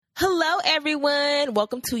everyone.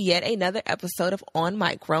 Welcome to yet another episode of On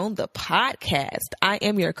My Grown, the podcast. I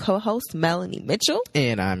am your co-host, Melanie Mitchell.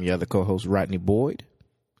 And I'm your other co-host, Rodney Boyd.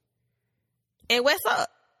 And what's up?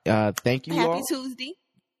 Thank you Happy all. Tuesday.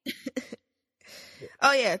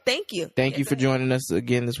 Oh, yeah. Thank you. Thank you for joining us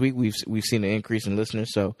again this week. We've seen an increase in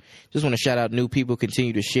listeners. So just want to shout out new people.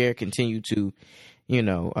 Continue to share. Continue to,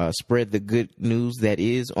 spread the good news that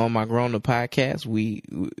is On My Grown, the podcast. We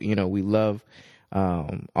love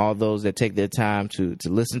all those that take their time to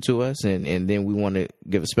listen to us, and then we want to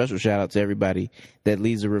give a special shout out to everybody that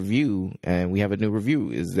leaves a review, and we have a new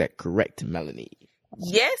review. Is that correct, Melanie?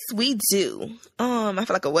 Yes, we do. I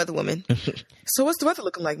feel like a weather woman. So what's the weather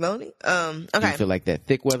looking like, Melanie? Okay. You feel like that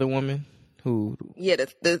thick weather woman who? Yeah,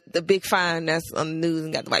 the big fine that's on the news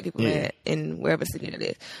and got the white people mad in wherever city it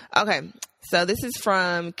is. Okay, so this is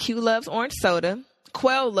from Q Loves Orange Soda.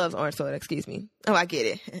 Quell Loves Orange Soda, excuse me. Oh, I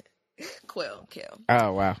get it. Quell.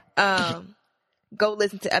 Oh, wow. Go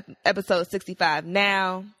listen to episode 65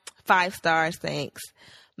 now. 5 stars, thanks.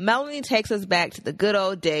 Melanie takes us back to the good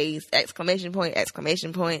old days, ! I feel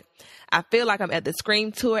like I'm at the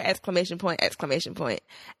Scream tour, ! I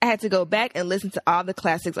had to go back and listen to all the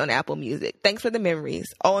classics on Apple Music. Thanks for the memories.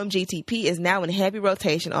 OMGTP is now in heavy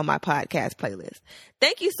rotation on my podcast playlist.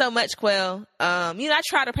 Thank you so much, Quell. I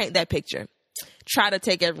try to paint that picture. Try to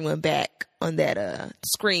take everyone back on that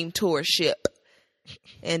Scream tour ship.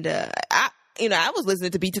 And I was listening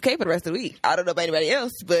to B2K for the rest of the week. I don't know about anybody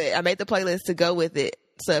else, but I made the playlist to go with it.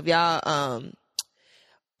 So if y'all, I'm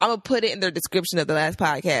going to put it in the description of the last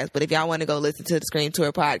podcast, but if y'all want to go listen to the Scream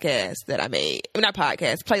Tour podcast that I made,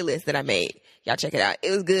 playlist that I made, y'all check it out.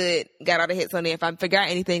 It was good. Got all the hits on there. If I forgot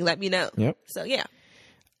anything, let me know. Yep. So, yeah.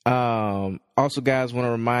 Also, guys, want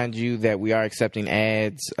to remind you that we are accepting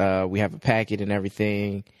ads. We have a packet and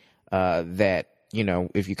everything that,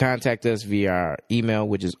 if you contact us via our email,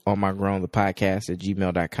 which is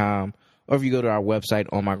onmygrownthepodcast@gmail.com, or if you go to our website,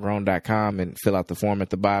 onmygrown.com, and fill out the form at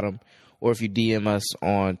the bottom, or if you DM us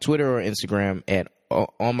on Twitter or Instagram at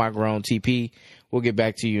onmygrowntp, we'll get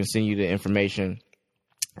back to you and send you the information.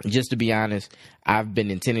 Just to be honest, I've been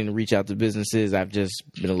intending to reach out to businesses. I've just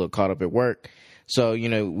been a little caught up at work. So,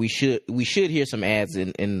 we should hear some ads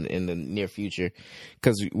in the near future,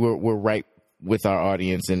 because we're right with our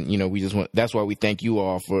audience, and that's why we thank you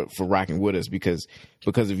all for rocking with us, because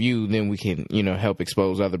of you, then we can help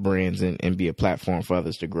expose other brands and be a platform for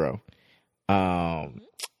others to grow.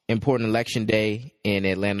 Important election day in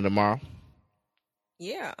Atlanta tomorrow.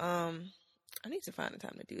 Yeah, I need to find the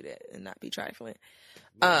time to do that and not be trifling.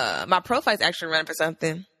 My profile's actually running for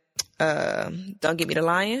something. Don't Get Me the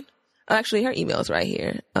Lion. Actually, her email's right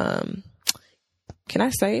here. Can I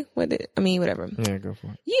say whatever. Yeah, go for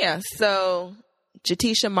it. Yeah, so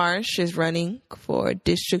Jatisha Marsh is running for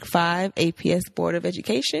District 5 APS Board of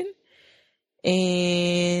Education.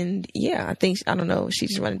 And yeah, I don't know,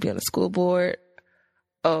 she's just running to be on the school board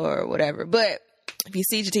or whatever. But if you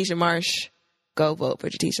see Jatisha Marsh, go vote for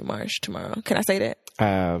Jatisha Marsh tomorrow. Can I say that?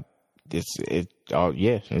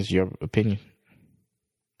 It's your opinion.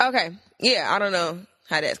 Okay. Yeah, I don't know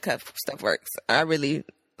how that stuff works. I really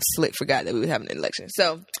forgot that we were having an election.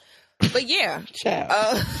 So, but yeah.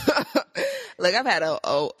 Look, I've had a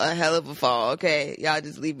hell of a fall. Okay, y'all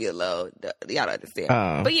just leave me alone. Y'all don't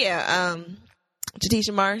understand. But yeah,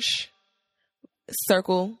 Jatisha Marsh,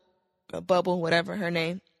 Circle, Bubble, whatever her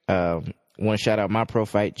name. Want to shout out my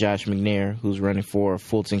pro-fight, Josh McNair, who's running for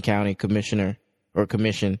Fulton County commission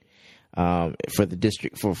for the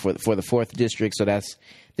district for the 4th district. So that's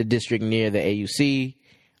the district near the AUC.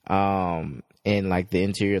 In like the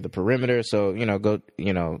interior of the perimeter. So,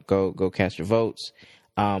 go cast your votes.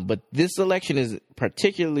 But this election is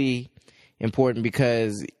particularly important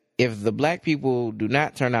because if the black people do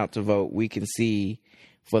not turn out to vote, we can see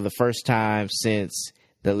for the first time since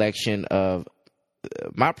the election of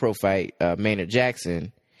my pro-fight, Maynard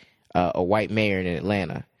Jackson, a white mayor in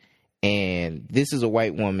Atlanta. And this is a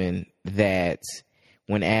white woman that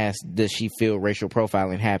when asked, does she feel racial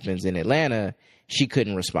profiling happens in Atlanta, she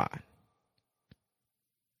couldn't respond.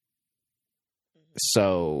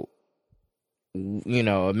 So,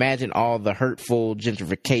 imagine all the hurtful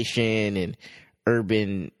gentrification and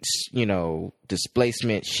urban,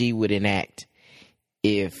 displacement she would enact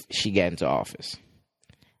if she got into office.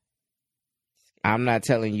 I'm not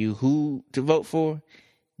telling you who to vote for.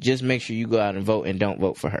 Just make sure you go out and vote and don't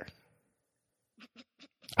vote for her.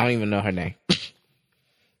 I don't even know her name. I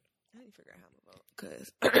need to figure out how to vote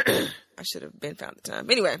because I should have found the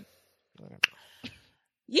time. Anyway.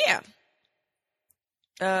 Yeah.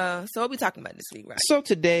 So what we talking about this week, right? So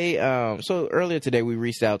today, earlier today, we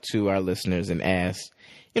reached out to our listeners and asked,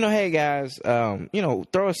 hey guys,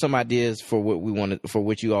 throw us some ideas for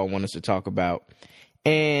what you all want us to talk about.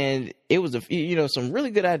 And it was some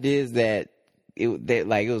really good ideas it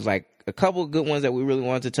was like a couple of good ones that we really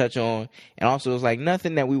wanted to touch on, and also it was like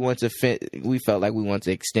nothing that we felt like we want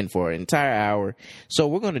to extend for an entire hour. So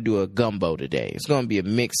we're going to do a gumbo today. It's going to be a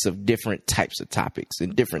mix of different types of topics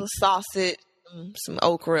and different sausage, some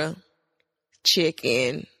okra,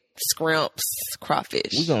 chicken, scrimps,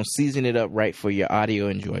 crawfish. We're going to season it up right for your audio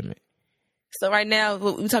enjoyment. So right now,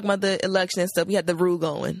 we talking about the election and stuff. We had the roux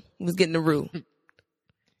going. We was getting the roux.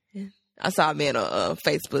 I saw a man on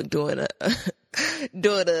Facebook doing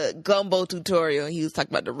a gumbo tutorial, and he was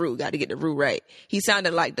talking about the roux. Got to get the roux right. He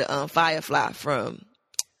sounded like the Firefly from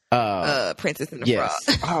Princess and the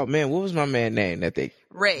Frog. Oh man, what was my man name?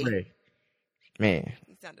 Ray. Man,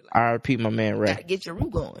 he sounded like R.I.P. my man Ray. Got to get your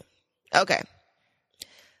roux going. Okay,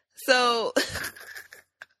 so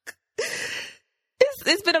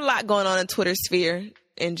it's been a lot going on in Twitter sphere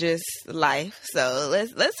and just life. So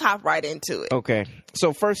let's hop right into it. Okay,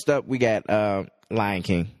 so first up, we got Lion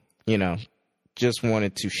King. Just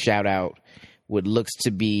wanted to shout out what looks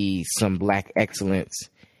to be some black excellence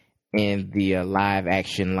in the live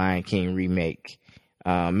action Lion King remake.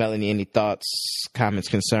 Melanie, any thoughts, comments,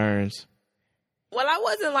 concerns? Well, I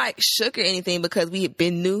wasn't like shook or anything because we had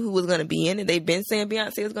been knew who was going to be in it. They've been saying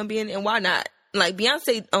Beyonce was going to be in it, and why not? Like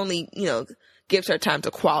Beyonce only, gives her time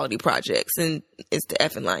to quality projects, and it's the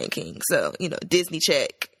effing Lion King. So, Disney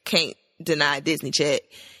check, can't deny Disney check.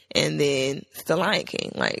 And then it's the Lion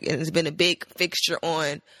King. Like, it's been a big fixture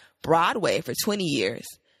on Broadway for 20 years.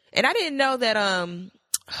 And I didn't know that,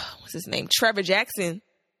 what's his name? Trevor Jackson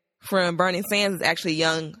from Burning Sands is actually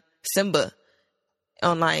young Simba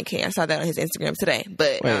on Lion King. I saw that on his Instagram today.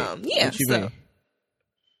 But, yeah. What you mean?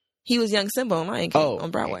 He was young Simba on Lion King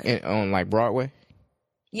on Broadway. On like Broadway?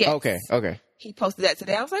 Yeah. Okay. He posted that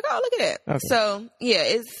today. I was like, oh, look at that. Okay. So yeah,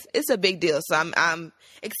 it's a big deal. So I'm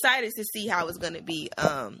excited to see how it's going to be.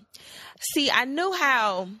 I know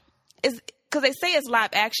how it's because they say it's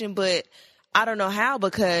live action, but I don't know how,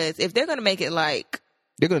 because if they're going to make it like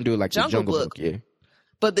they're going to do it like Jungle Book, yeah.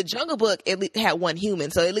 But the Jungle Book at least had one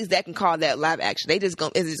human, so at least that can call that live action. Is it just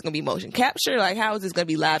going to be motion capture? Like, how is this going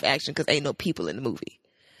to be live action? Because ain't no people in the movie.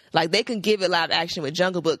 Like, they can give it live action with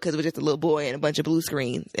Jungle Book because it was just a little boy and a bunch of blue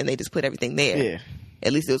screens, and they just put everything there. Yeah.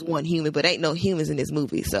 At least it was one human, but ain't no humans in this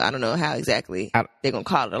movie, so I don't know how exactly they're going to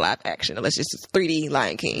call it a live action, unless it's just 3D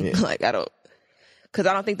Lion King. Yeah. Like, because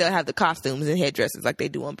I don't think they'll have the costumes and headdresses like they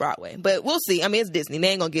do on Broadway. But we'll see. I mean, it's Disney. They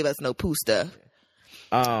ain't going to give us no poo stuff.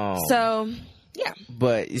 So, yeah.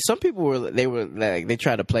 But some people they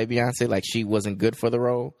tried to play Beyonce like she wasn't good for the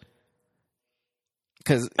role.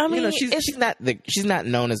 Because she's not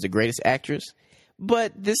known as the greatest actress,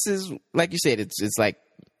 but this is, like you said, it's like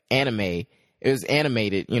anime. It was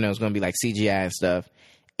animated, it's going to be like CGI and stuff.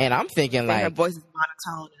 And I'm thinking like her voice is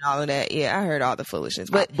monotone and all of that. Yeah, I heard all the foolishness.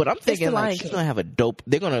 But I'm thinking like she's going to have a dope.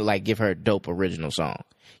 They're going to like give her a dope original song.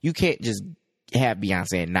 You can't just have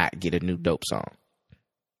Beyonce and not get a new dope song.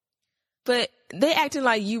 But they acting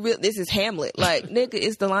like this is Hamlet. Like, nigga,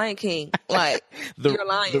 it's the Lion King. Like, you're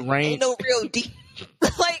lying. The rain. Ain't no real deep.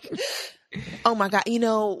 Like, oh my God,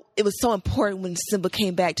 it was so important when Simba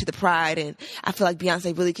came back to the pride, and I feel like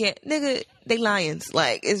Beyonce really can't. Nigga, they lions.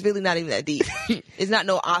 Like, it's really not even that deep. It's not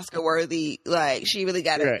no Oscar worthy. Like, she really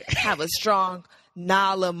got to have a strong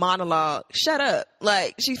Nala monologue. Shut up.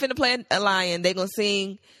 Like, she's finna play a lion. They gonna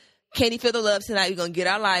sing Can You Feel the Love Tonight? We're gonna get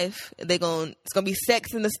our life. It's gonna be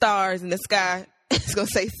sex in the stars in the sky. It's gonna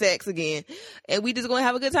say sex again, and we just gonna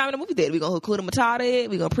have a good time in the movie theater. We're gonna Hakuna Matata.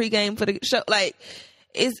 We're gonna pregame for the show. Like,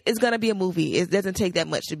 it's gonna be a movie. It doesn't take that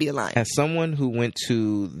much to be a lion. As someone who went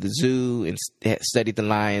to the zoo and studied the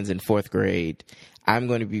lions in 4th grade, I'm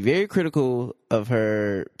going to be very critical of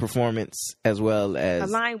her performance, as well as a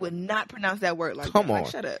lion would not pronounce that word like Come that. on,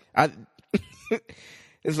 like, shut up.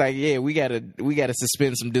 It's like, yeah, we gotta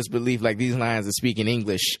suspend some disbelief. Like, these lions are speaking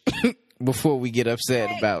English before we get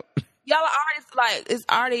upset about. Y'all are already it's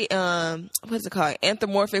already what's it called,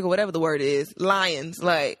 anthropomorphic or whatever the word is. Lions,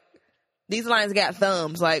 like, these lions got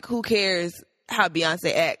thumbs. Like, who cares how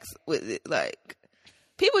Beyonce acts with it? Like,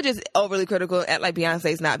 people just overly critical, act like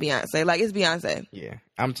Beyonce's not Beyonce. Like, it's Beyonce. Yeah,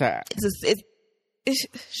 I'm tired. It's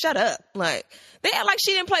shut up. Like, they act like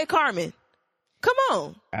she didn't play Carmen. Come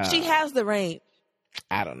on, she has the range.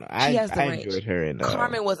 I don't know. She has the I range. enjoyed her in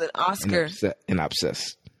Carmen was an Oscar. An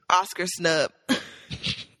Obsessed. Oscar snub.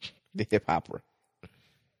 The hip opera.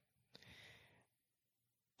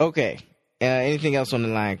 Okay. Anything else on the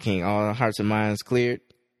Lion King? All hearts and minds cleared?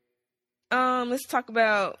 I let's talk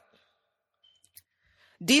about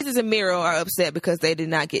Deezus and Miro are upset because they did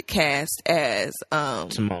not get cast as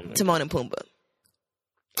Timon and Pumbaa.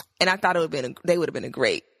 And I thought they would have been a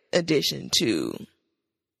great addition to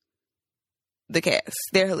the cast.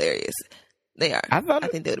 They're hilarious. They are. I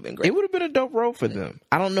think they would have been great. It would have been a dope role for them.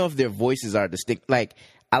 I don't know if their voices are distinct. Like,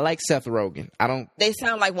 I like Seth Rogen. They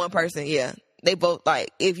sound like one person, yeah. They both,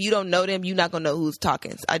 like, if you don't know them, you're not going to know who's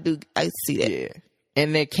talking. So I see that. Yeah.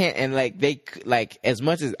 And they can't, and like, as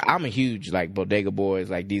much as I'm a huge, like, Bodega Boys,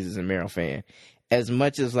 like, Deezus and Mero fan, as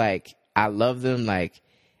much as, like, I love them, like,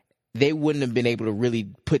 they wouldn't have been able to really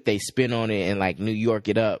put their spin on it and, like, New York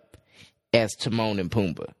it up as Timon and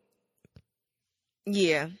Pumbaa.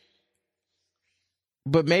 Yeah.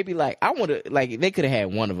 But maybe, like, I want to, like, they could have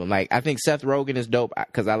had one of them. Like, I think Seth Rogen is dope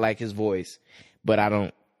because I like his voice, but I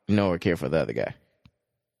don't know or care for the other guy.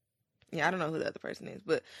 Yeah, I don't know who the other person is.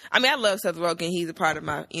 But, I mean, I love Seth Rogen. He's a part of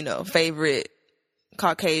my, favorite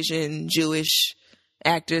Caucasian Jewish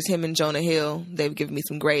actors. Him and Jonah Hill. They've given me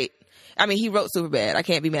some great... I mean, he wrote Superbad. I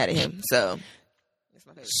can't be mad at him. So, that's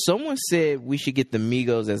my favorite. Someone said we should get the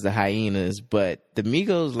Migos as the hyenas, but the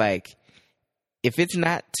Migos, like, if it's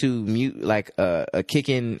not to mute, like, a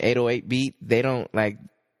kicking 808 beat, they don't, like...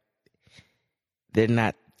 They're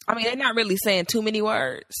not... I mean, they're not really saying too many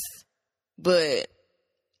words, but...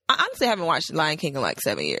 I honestly haven't watched Lion King in like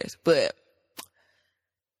 7 years, but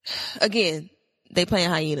again, they playing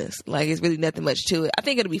hyenas. Like, it's really nothing much to it. I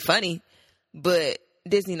think it'll be funny, but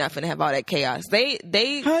Disney not finna have all that chaos. They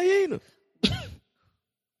hyena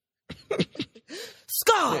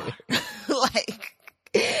Scar. Like,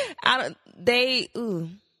 they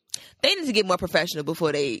need to get more professional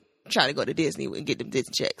before they try to go to Disney and get them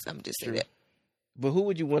Disney checks. I'm just saying that. But who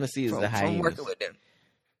would you want to see as the hyenas? From working with them,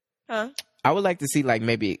 huh? I would like to see, like,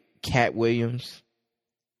 maybe Cat Williams.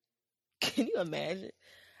 Can you imagine?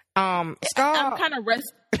 Scar. I'm kind of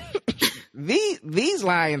These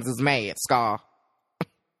lions is mad, Scar.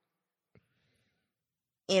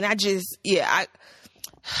 And I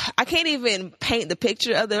can't even paint the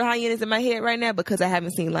picture of the hyenas in my head right now because I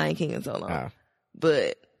haven't seen Lion King in so long.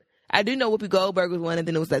 But I do know Whoopi Goldberg was one, and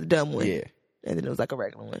then it was like the dumb one. Yeah. And then it was like a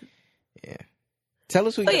regular one. Yeah. Tell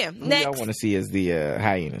us who y'all next. want to see as the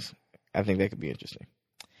hyenas. I think that could be interesting.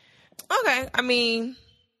 Okay. I mean,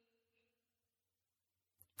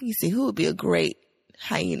 you see, who would be a great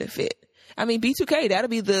hyena fit? I mean, B2K, that'll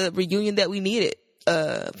be the reunion that we needed.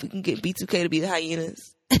 If we can get B2K to be the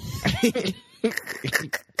hyenas.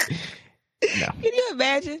 No. Can you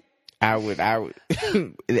imagine? I would.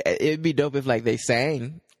 It'd be dope if, like, they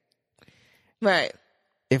sang. Right.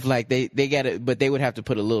 If, like, they got it, but they would have to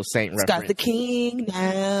put a little Saint reference. Scar's the king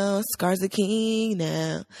now. Scar's the king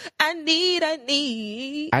now. I need a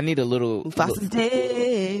little... Mufasa's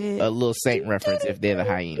dead. A little Saint reference if they're the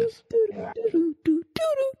hyenas.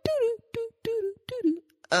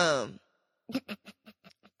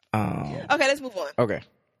 Okay, let's move on. Okay.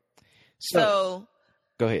 So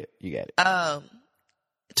go ahead. You got it.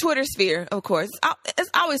 Twitter sphere, of course. It's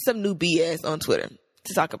always some new BS on Twitter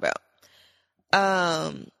to talk about.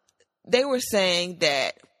 They were saying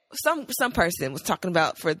that some person was talking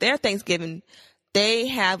about for their Thanksgiving, they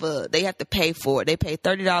have to pay for it. They pay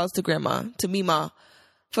 $30 to Mima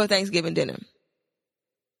for Thanksgiving dinner.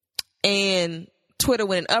 And Twitter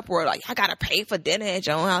went in uproar, like, I gotta pay for dinner at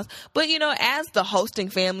your own house. But, as the hosting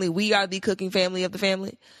family, we are the cooking family of the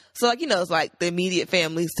family. So, like, it's like the immediate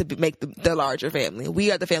families to make the larger family.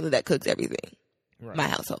 We are the family that cooks everything. Right. My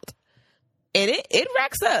household. And it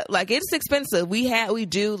racks up. Like, it's expensive. We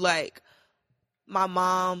do, like, my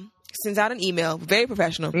mom sends out an email, very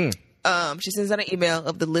professional. She sends out an email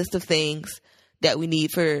of the list of things that we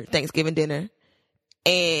need for Thanksgiving dinner.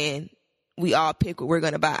 And we all pick what we're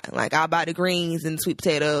going to buy. Like, I'll buy the greens and sweet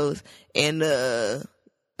potatoes and the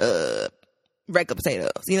regular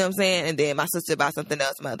potatoes. You know what I'm saying? And then my sister buys something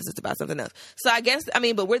else. My other sister buys something else. So I guess,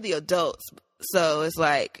 but we're the adults. So it's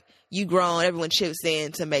like, you grown, everyone chips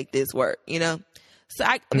in to make this work, So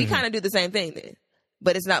we kind of do the same thing then.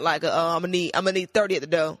 But it's not like, I'm gonna need 30 at the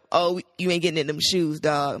door. Oh, you ain't getting in them shoes,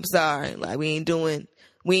 dog. I'm sorry. Like, we ain't doing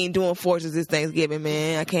forces this Thanksgiving,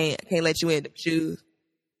 man. I can't let you in them shoes.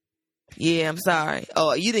 Yeah, I'm sorry.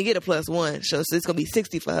 Oh, you didn't get a +1, so it's gonna be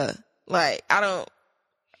 60 for her. Like,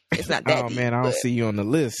 it's not that. Oh deep, man, I don't see you on the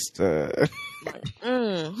list.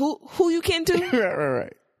 Who you kin to?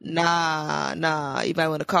 Right. Nah. You might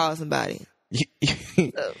want to call somebody. So,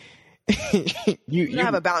 you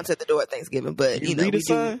have a balance at the door at Thanksgiving, but we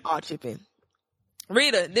do all chip in.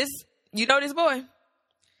 Rita, this boy?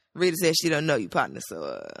 Rita says she don't know you, partner,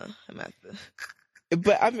 so I'm have to.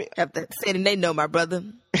 But I mean, have to say the name, know my brother.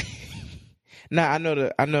 Nah, I know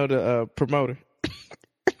the promoter.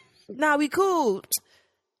 Nah, we cool.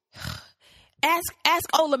 Ask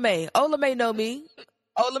Ola May. Ola May know me.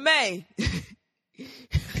 Ola May.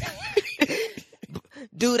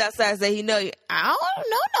 Dude outside say he know you. I don't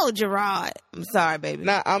know no Gerard. I'm sorry, baby.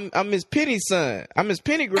 Nah, I'm Miss Penny's son. I'm Miss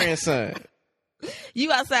Penny grandson.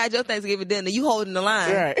 You outside your Thanksgiving dinner, you holding the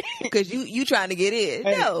line. Right. Because you trying to get in.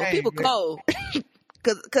 Hey, People cold.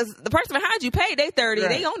 Because the person behind you paid they 30, right.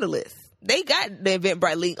 They on the list. They got the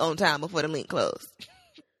Eventbrite link on time before the link closed.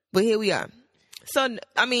 But here we are. So,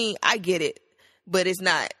 I mean, I get it, but it's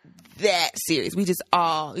not that serious. We just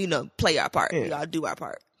all, play our part. Yeah. We all do our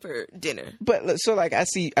part for dinner. But so, like, I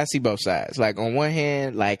see both sides. Like, on one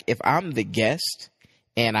hand, like, if I'm the guest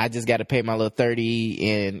and I just got to pay my little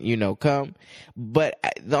 30 and, come. But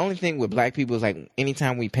the only thing with black people is, like,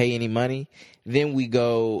 anytime we pay any money, then we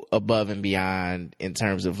go above and beyond in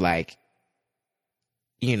terms of, like,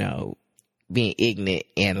 being ignorant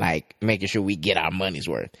and, like, making sure we get our money's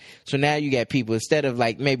worth. So now you got people, instead of,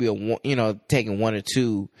 like, maybe, taking one or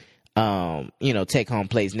two, take home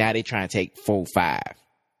plates, now they trying to take 4, 5.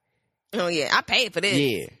 Oh, yeah. I paid for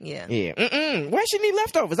this. Yeah. Why should need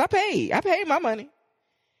leftovers? I paid my money.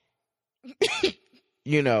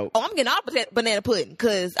 Oh, I'm getting all banana pudding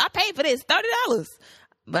because I paid for this $30.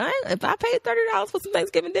 But if I paid $30 for some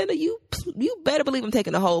Thanksgiving dinner, you better believe I'm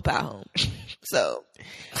taking the whole pie home. So,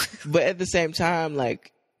 but at the same time,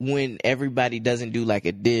 like, when everybody doesn't do like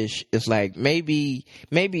a dish, it's like maybe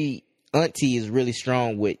auntie is really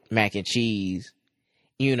strong with mac and cheese,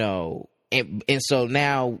 and so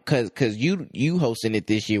now cause you hosting it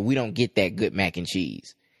this year, we don't get that good mac and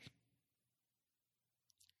cheese.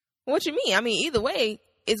 What you mean? I mean, either way,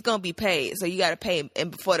 it's going to be paid. So you got to pay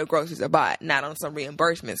before the groceries are bought, not on some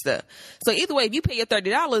reimbursement stuff. So either way, if you pay your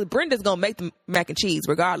 $30, Brenda's going to make the mac and cheese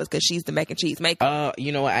regardless because she's the mac and cheese maker.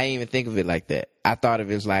 You know what? I didn't even think of it like that. I thought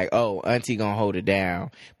of it as like, oh, auntie going to hold it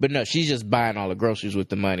down. But no, she's just buying all the groceries with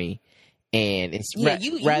the money. And it's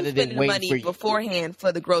rather than waiting money for beforehand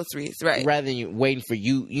for the groceries, right? Rather than you waiting for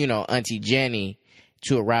Auntie Jenny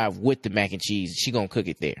to arrive with the mac and cheese, she going to cook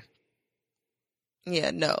it there.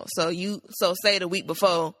 Yeah, no. So say the week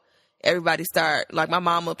before, everybody start, like my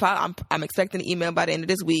mama, I'm expecting an email by the end of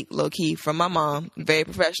this week, low key, from my mom, very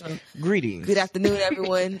professional. Greetings. Good afternoon,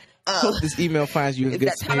 everyone. Hope this email finds you in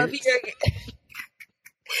good spirits. It's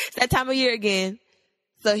that time of year again.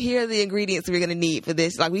 So here are the ingredients we're going to need for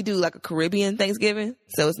this. Like we do like a Caribbean Thanksgiving,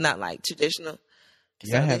 so it's not like traditional.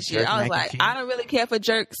 So this year I was like, I don't really care for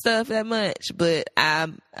jerk stuff that much, but I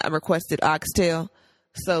requested oxtail,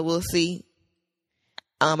 so we'll see.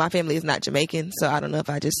 My family is not Jamaican, so I don't know if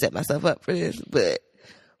I just set myself up for this, but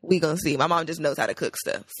we gonna see. My mom just knows how to cook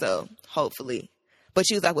stuff, so hopefully. But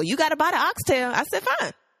she was like, well, you got to buy the oxtail. I said,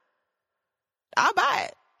 fine. I'll buy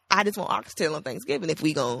it. I just want oxtail on Thanksgiving if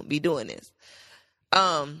we gonna be doing this.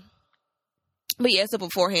 But yeah, it's a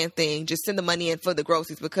beforehand thing. Just send the money in for the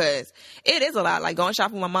groceries because it is a lot. Like going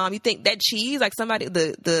shopping with my mom, you think that cheese, like somebody,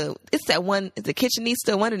 it's that one, it's the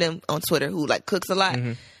Kitchenista, one of them on Twitter who like cooks a lot.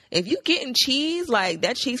 Mm-hmm. If you getting cheese, like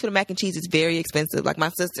that cheese for the mac and cheese is very expensive. Like my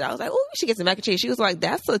sister, I was like, oh, we should get some mac and cheese. She was like,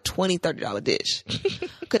 that's a $20, $30 dish.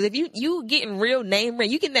 Because if you getting real name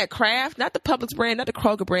brand, you getting that Kraft, not the Publix brand, not the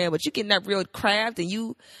Kroger brand, but you getting that real Kraft and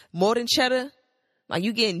you more than cheddar. Like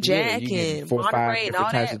you getting Jack and 4 or 5 and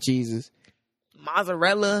all types that. Of cheeses.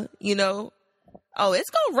 Mozzarella, Oh, it's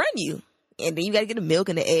going to run you. And then you got to get the milk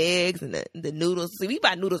and the eggs and the noodles. See, we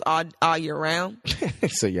buy noodles all year round.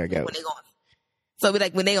 So y'all got it. So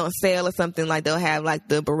when they on sale or something, like they'll have like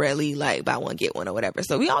the Borelli, like buy one, get one or whatever.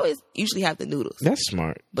 So we usually have the noodles. That's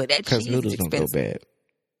smart. But that because noodles don't go bad.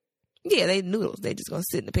 Yeah, they noodles. They just going to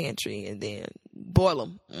sit in the pantry and then boil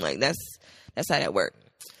them. Like that's how that works.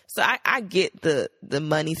 So I get the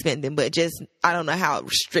money spending, but just I don't know how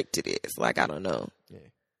restricted it is. Like I don't know. Yeah.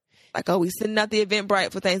 Like we sending out the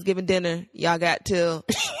Eventbrite for Thanksgiving dinner. Y'all got till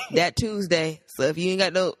that Tuesday. So if you ain't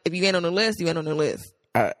on the list, you ain't on the list.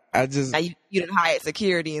 I just now you didn't hire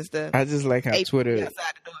security and stuff. I just like how Twitter,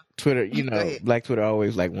 Black Twitter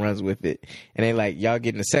always like runs with it, and they like y'all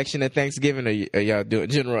getting a section at Thanksgiving or y'all doing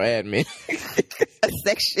general admin. A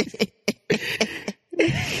section.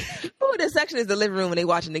 Oh, the section is the living room when they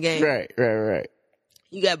watching the game. Right.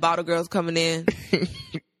 You got bottle girls coming in,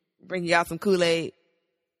 bringing out some Kool-Aid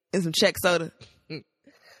and some Czech soda.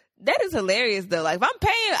 That is hilarious though. Like if I'm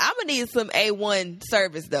paying, I'm gonna need some A1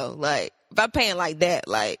 service though. Like if I'm paying like that,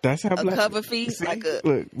 like that's how a cover fee,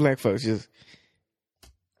 look, black folks just.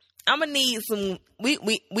 I'm gonna need some. We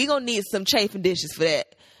gonna need some chafing dishes for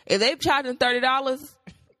that. If they charging $30,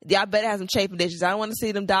 y'all better have some chafing dishes. I don't want to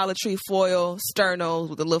see them Dollar Tree foil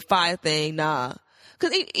sternos with a little fire thing. Nah,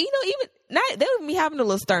 Because, even not, they wouldn't be having a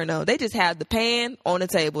little sterno. They just have the pan on the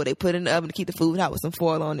table. They put it in the oven to keep the food hot with some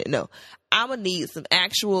foil on it. No. I'm going to need some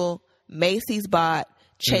actual Macy's bought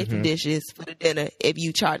chafing dishes for the dinner if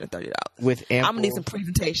you charging $30. I'm going to need some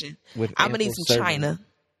presentation. I'm going to need some china.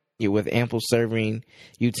 Yeah, with ample serving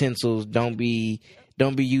utensils. Don't be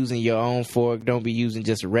using your own fork. Don't be using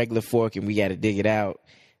just a regular fork and we got to dig it out.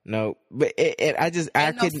 No, but I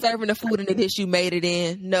couldn't serving the food in the dish you made it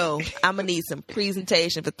in. No, I'm gonna need some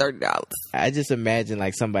presentation for $30. I just imagine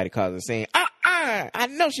like somebody calls and saying, I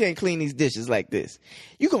know she ain't clean these dishes like this.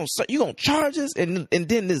 You gonna charge us and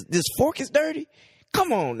then this fork is dirty?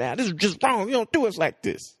 Come on now, this is just wrong. You don't do us like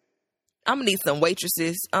this. I'm gonna need some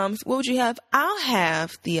waitresses. What would you have? I'll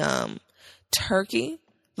have the turkey,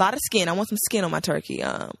 a lot of skin. I want some skin on my turkey.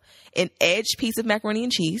 An edge piece of macaroni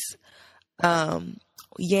and cheese.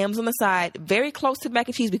 Yams on the side, very close to mac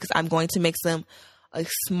and cheese because I'm going to make a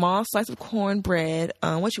small slice of cornbread.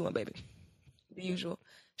 What you want, baby? The usual.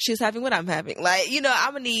 She's having what I'm having. Like,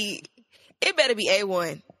 I'm gonna need. It better be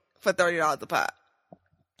A1 for $30 a pop.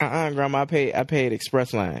 Grandma, I paid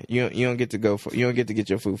express line. You don't get to you don't get to get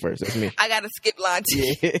your food first. That's me. I gotta skip line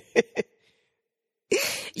too. Yeah.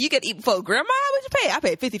 You can eat before. Grandma, what you pay? I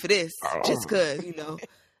paid $50 for this, just cause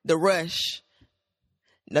the rush.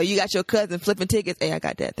 No, you got your cousin flipping tickets. Hey, I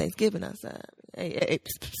got that Thanksgiving outside. Hey.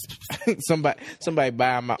 Somebody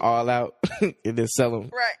buying my all out and then sell them.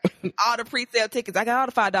 Right. All the pre-sale tickets. I got all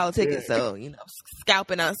the $5 tickets. Yeah. So,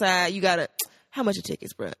 scalping outside. You got how much are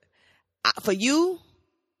tickets, bro? For you,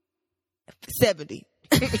 $70.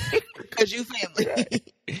 Because you family.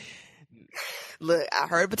 Right. Look, I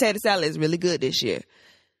heard potato salad is really good this year.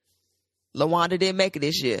 LaWanda didn't make it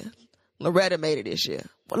this year. Loretta made it this year.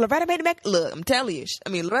 Well, Loretta made it. Look, I'm telling you.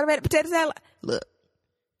 Loretta made it potato salad. Look,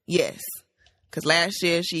 yes, because last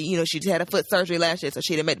year she had a foot surgery last year, so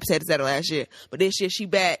she didn't make the potato salad last year. But this year she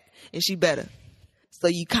back and she better. So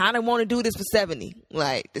you kind of want to do this for $70.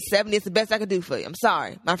 Like the $70 is the best I could do for you. I'm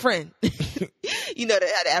sorry, my friend. You know how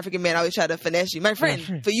the African man always try to finesse you, my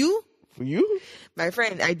friend. For you, my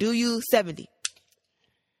friend, I do you $70.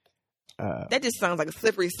 That just sounds like a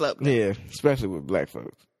slippery slope. Yeah, especially with black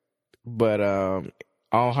folks. But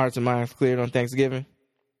all hearts and minds cleared on Thanksgiving.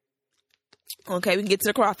 Okay, we can get to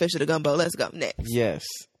the crawfish or the gumbo. Let's go next. Yes.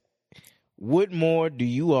 What more do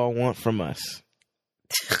you all want from us?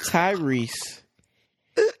 Tyrese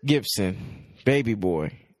Gibson, baby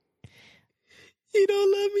boy. He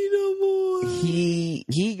don't love me no more.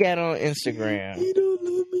 He got on Instagram. He don't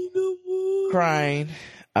love me no more. Crying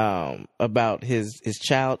about his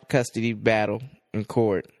child custody battle in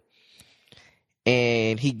court.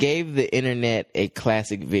 And he gave the internet a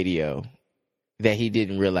classic video that he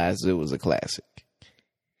didn't realize it was a classic.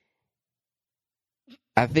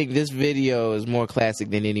 I think this video is more classic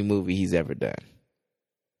than any movie he's ever done.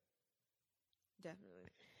 Definitely.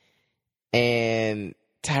 And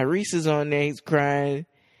Tyrese is on there. He's crying.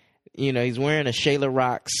 He's wearing a Shayla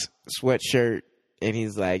Rocks sweatshirt. And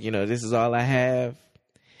he's like, this is all I have.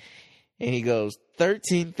 And he goes,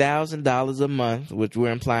 $13,000 a month, which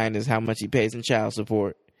we're implying is how much he pays in child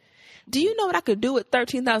support. Do you know what I could do with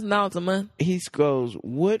 $13,000 a month? He goes,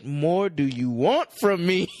 what more do you want from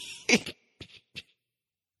me?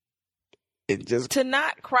 To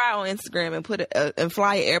not cry on Instagram and and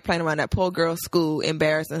fly an airplane around that poor girl's school,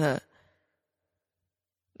 embarrassing her.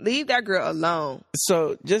 Leave that girl alone.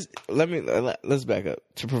 So just let's back up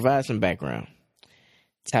to provide some background.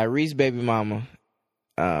 Tyrese's baby mama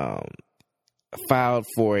filed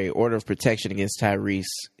for a order of protection against Tyrese,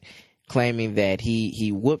 claiming that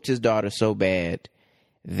he whooped his daughter so bad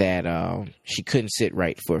that she couldn't sit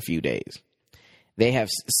right for a few days. They have,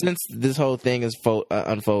 since this whole thing is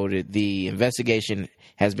unfolded, the investigation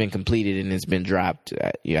has been completed and it's been dropped.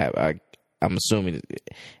 I'm assuming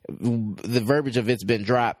the verbiage of it's been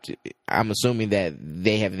dropped. I'm assuming that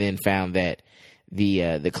they have then found that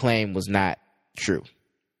the claim was not true.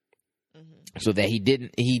 Mm-hmm. So that he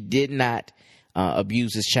did not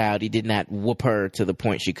abuse his child. He did not whoop her to the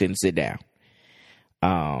point she couldn't sit down.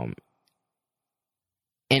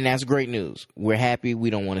 And that's great news. We're happy. We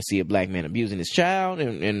don't want to see a black man abusing his child,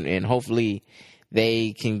 and hopefully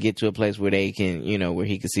they can get to a place where they can, where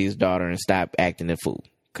he can see his daughter and stop acting a fool.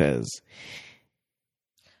 Because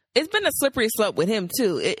it's been a slippery slope with him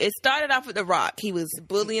too. It started off with The Rock. He was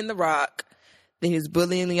bullying The Rock, then he was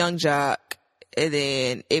bullying the young jock, and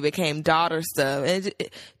then it became daughter stuff. And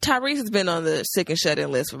Tyrese has been on the sick and shut in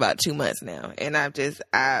list for about 2 months now, and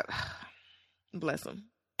I bless him.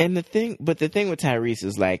 And the thing with Tyrese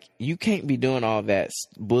is like, you can't be doing all that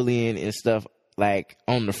bullying and stuff like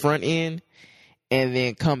on the front end, and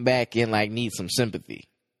then come back and like need some sympathy.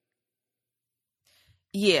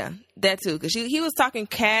 Yeah, that too. Because he was talking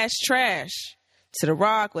cash trash to The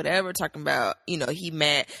Rock, whatever, talking about, he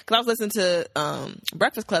mad. Because I was listening to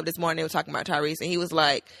Breakfast Club this morning. They were talking about Tyrese, and he was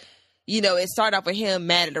like, it started off with him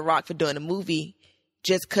mad at The Rock for doing the movie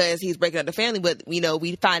just because he's breaking up the family. But,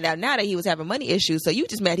 we find out now that he was having money issues. So you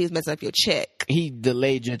just mad he was messing up your check. He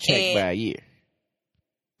delayed your check by a year.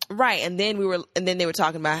 Right. And then they were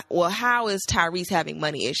talking about, well, how is Tyrese having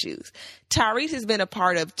money issues? Tyrese has been a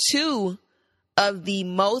part of 2 of the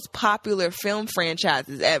most popular film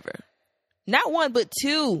franchises ever. Not 1, but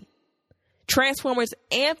 2. Transformers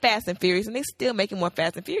and Fast and Furious, and they still making more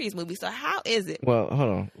Fast and Furious movies. So how is it? Well, hold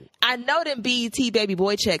on. I know them BET Baby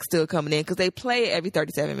Boy checks still coming in because they play it every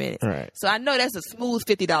 37 minutes. Right. So I know that's a smooth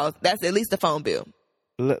 $50. That's at least the phone bill.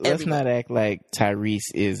 Let's not act like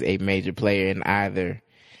Tyrese is a major player in either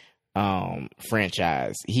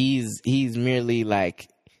franchise. He's merely like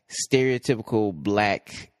stereotypical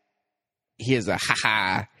black. Here's a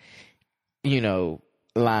ha-ha,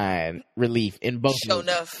 line relief in both. Show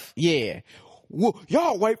enough. Yeah. Well,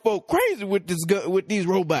 y'all white folk crazy with with these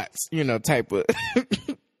robots, type of.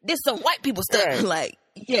 This some white people stuff. Right. Like,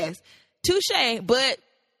 yes, touche, but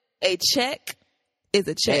a check is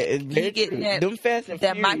a check. You get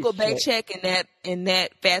that Michael Bay check and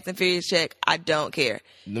that Fast and Furious check. I don't care.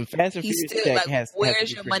 The Fast and Furious check like, has.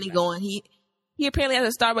 Where's your money going? He apparently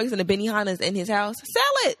has a Starbucks and a Benihana's in his house.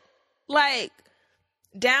 Sell it. Like,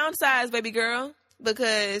 downsize, baby girl,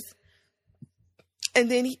 because. And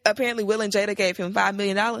then apparently Will and Jada gave him $5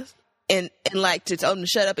 million, and like to tell him to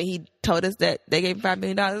shut up, and he told us that they gave him $5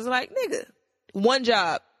 million. It's like, nigga, one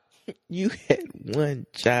job. You had one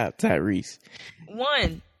job, Tyrese.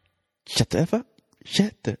 One. Shut the F up.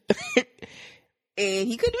 Shut the. And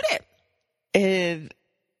he couldn't do that. And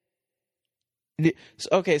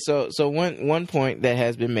okay, so one point that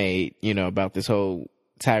has been made, about this whole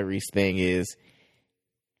Tyrese thing is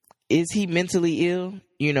he mentally ill?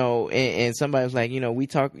 And somebody's like, we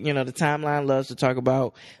talk, the timeline loves to talk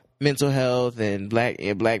about mental health and black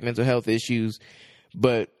mental health issues,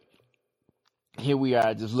 but here we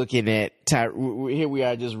are just looking at here we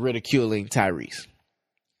are just ridiculing Tyrese.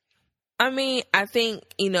 I mean, I think,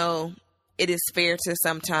 it is fair to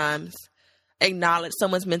sometimes acknowledge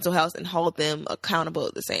someone's mental health and hold them accountable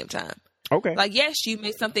at the same time. Okay. Like, yes,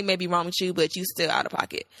 something may be wrong with you, but you still out of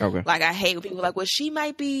pocket. Okay. Like, I hate when people are like, well, she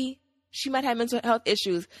might have mental health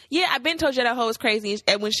issues. Yeah, I've been told you that hoe is crazy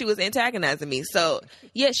and when she was antagonizing me. So,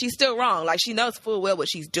 yeah, she's still wrong. Like, she knows full well what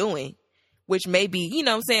she's doing, which may be, what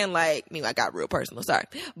I'm saying? Like, I got real personal, sorry.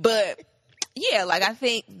 But, yeah, like, I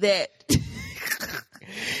think that...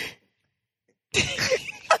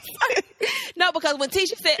 No, because when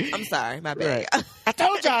Tisha said... I'm sorry, my bad. Right. I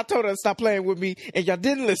told her to stop playing with me, and y'all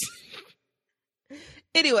didn't listen.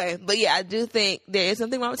 Anyway, but yeah, I do think there is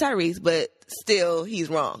something wrong with Tyrese, but still, he's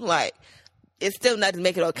wrong. Like, it's still not to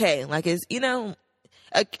make it okay. Like, it's,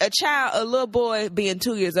 a child, a little boy being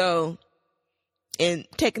 2 years old and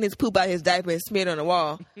taking his poop out his diaper and smeared on the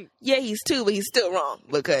wall. Yeah, he's 2, but he's still wrong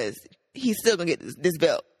because he's still gonna get this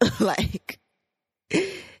belt. Like,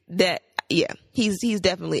 that, yeah, he's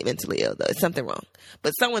definitely mentally ill, though. It's something wrong.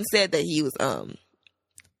 But someone said that he was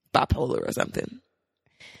bipolar or something.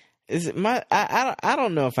 I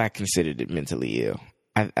don't know if I considered it mentally ill.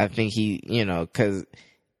 I think he, because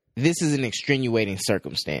this is an extenuating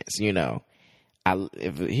circumstance, here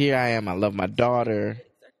I am, I love my daughter.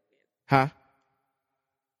 Huh?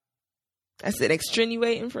 I said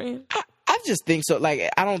extenuating for him? I just think so. Like,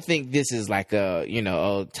 I don't think this is like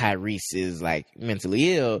Tyrese is like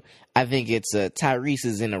mentally ill. I think it's Tyrese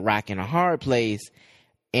is in a rock and a hard place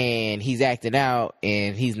and he's acting out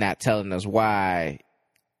and he's not telling us why.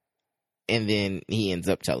 And then he ends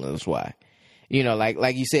up telling us why.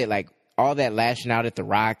 Like you said, like all that lashing out at The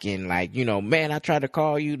Rock and like, man, I tried to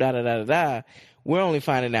call you, da-da-da-da-da. We're only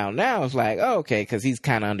finding out now. It's like, oh, okay, because he's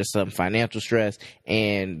kind of under some financial stress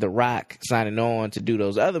and The Rock signing on to do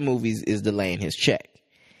those other movies is delaying his check.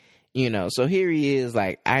 So here he is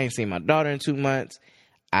like, I ain't seen my daughter in 2 months.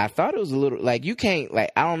 I thought it was a little, like you can't,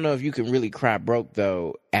 like, I don't know if you can really cry broke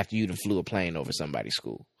though after you done flew a plane over somebody's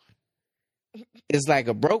school. It's like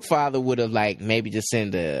a broke father would have like maybe just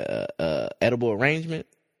sent a edible arrangement,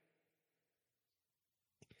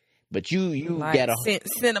 but you like got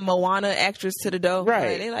send a Moana actress to the door,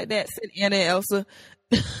 right? They like that. Send Anna and Elsa.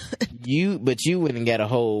 you wouldn't get a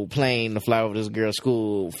whole plane to fly over this girl's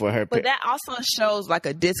school for her. But that also shows like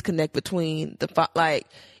a disconnect between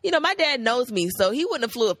my dad knows me, so he wouldn't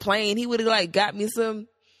have flew a plane. He would have like got me some.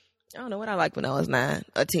 I don't know what I liked when I was 9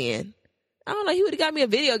 or 10. I don't know. He would have got me a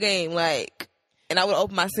video game, like, and I would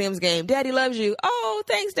open my Sims game. Daddy loves you. Oh,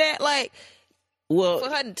 thanks, Dad. Like, Well, for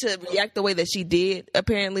her to react the way that she did,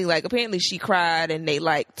 apparently she cried and they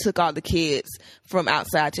like took all the kids from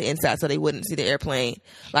outside to inside so they wouldn't see the airplane.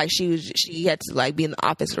 Like she had to like be in the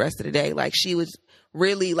office the rest of the day. Like she was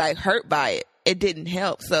really like hurt by it. It didn't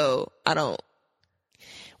help. So I don't.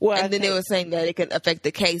 Well, and then they were saying that it could affect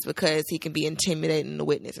the case because he can be intimidating the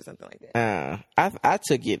witness or something like that. I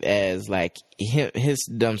took it as like his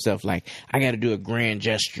dumb self. Like I got to do a grand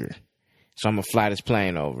gesture, so I'm gonna fly this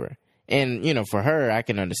plane over. And, you know, for her, I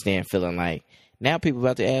can understand feeling like, now people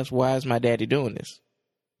about to ask, why is my daddy doing this?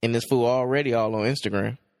 And this fool already all on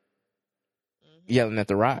Instagram yelling at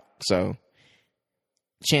The Rock. So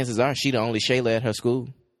chances are she the only Shayla at her school.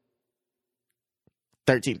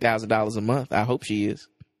 $13,000 a month. I hope she is.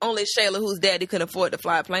 Only Shayla whose daddy can afford to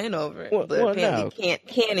fly a plane over it. But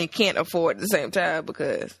apparently can't afford at the same time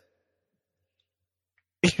because.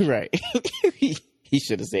 Right. He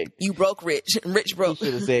should have saved. You broke rich broke. He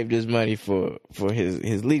should have saved his money for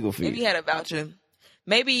his legal fees. Maybe he had a voucher.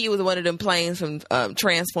 Maybe it was one of them planes from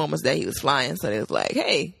Transformers that he was flying. So it was like,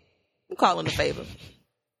 hey, I'm calling a favor.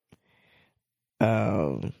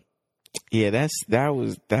 Yeah, that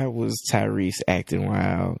was Tyrese acting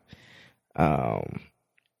wild. I'm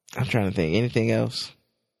trying to think. Anything else?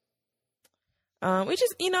 We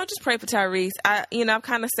just pray for Tyrese. I've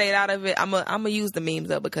kind of stayed out of it. I'm gonna use the memes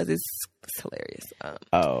though because it's hilarious.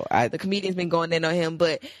 The comedian's been going in on him,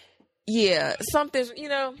 but yeah, something's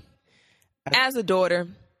as a daughter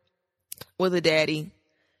with a daddy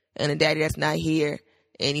and a daddy that's not here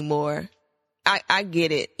anymore. I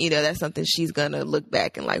get it. That's something she's gonna look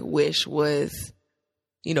back and like wish was,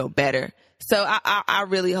 better. So I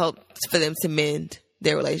really hope for them to mend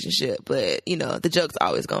their relationship, but the joke's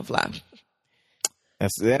always gonna fly.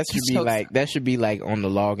 That should be like on the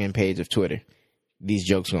login page of Twitter. These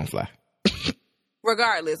jokes gonna fly.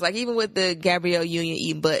 Regardless, like even with the Gabrielle Union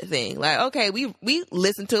eating butt thing, like okay, we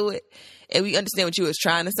listened to it and we understand what you was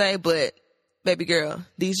trying to say, but baby girl,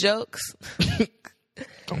 these jokes,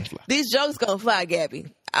 gonna fly. These jokes gonna fly, Gabby.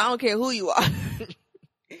 I don't care who you are.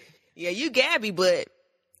 Yeah, you Gabby, but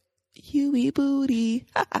you eat booty.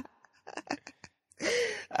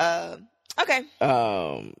 Okay.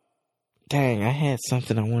 Dang, I had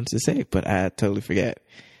something I wanted to say, but I totally forgot.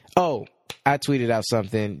 Oh, I tweeted out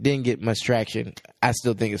something. Didn't get much traction. I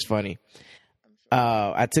still think it's funny.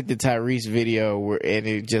 I took the Tyrese video and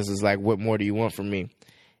it just was like, what more do you want from me?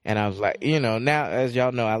 And I was like, now, as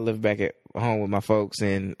y'all know, I live back at home with my folks.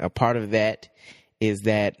 And a part of that is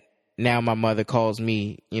that now my mother calls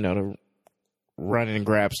me, to run and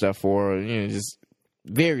grab stuff for her, just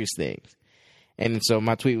various things. And so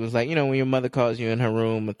my tweet was like, when your mother calls you in her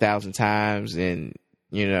room 1,000 times and,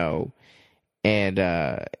 and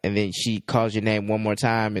then she calls your name one more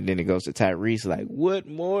time and then it goes to Tyrese like, what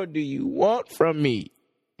more do you want from me?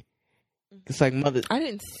 It's like, mother. I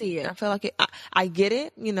didn't see it. I feel like I get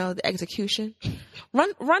it. The execution.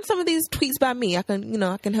 Run some of these tweets by me. I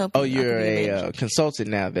can help. Oh, you're a consultant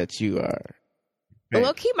now that you are.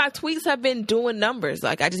 Well, my tweets have been doing numbers.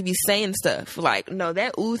 Like, I just be saying stuff. Like, no,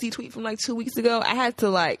 that Uzi tweet from like 2 weeks ago, I had to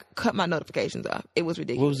like cut my notifications off. It was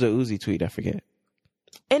ridiculous. What was the Uzi tweet? I forget.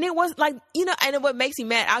 And it was like, and what makes me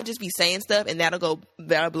mad, I'll just be saying stuff and that'll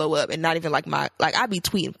blow up and not even like I'll be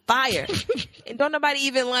tweeting fire. And don't nobody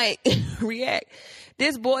even like react.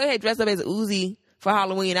 This boy had dressed up as Uzi for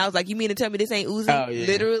Halloween. I was like, you mean to tell me this ain't Uzi? Oh, yeah.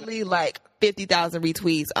 Literally like 50,000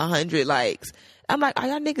 retweets, 100 likes. I'm like, are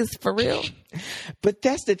y'all niggas for real? But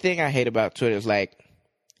that's the thing I hate about Twitter is like,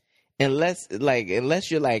 unless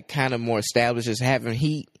you're like kind of more established as having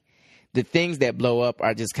heat, the things that blow up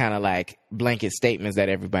are just kind of like blanket statements that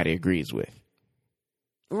everybody agrees with.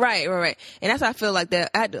 Right. And that's why I feel like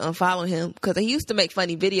that I had to unfollow him because he used to make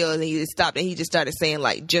funny videos and he just stopped and he just started saying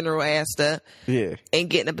like general ass stuff. Yeah. And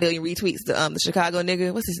getting a billion retweets. The Chicago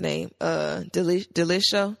nigga, what's his name? Delish.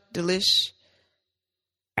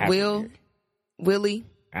 Willie,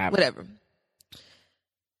 whatever.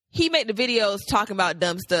 He made the videos talking about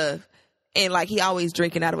dumb stuff and like he always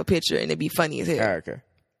drinking out of a pitcher and it'd be funny as hell. Okay.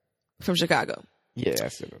 From Chicago. Yeah, I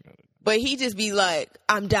still don't know. But he just be like,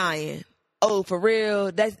 I'm dying. Oh, for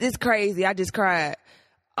real? This crazy. I just cried.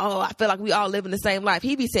 Oh, I feel like we all living the same life.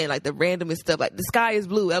 He be saying like the randomest stuff like the sky is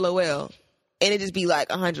blue, LOL. And it just be like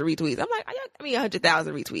 100 retweets. I'm like,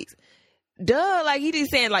 100,000 retweets. Duh, like he just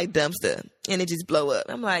saying like dumb stuff and it just blow up.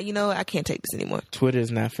 I'm like, I can't take this anymore. Twitter is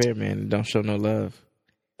not fair, man. Don't show no love.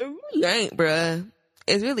 It really ain't, bruh.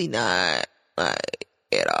 It's really not like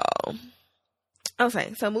at all.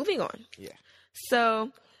 Okay, so moving on. Yeah. So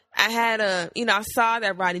I had I saw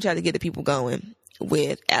that Rodney tried to get the people going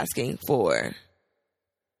with asking for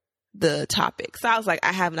the topic. So I was like,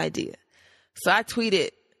 I have an idea. So I tweeted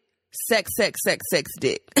sex,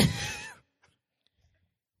 dick.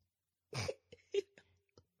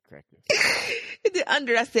 And then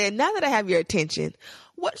under, I said, now that I have your attention,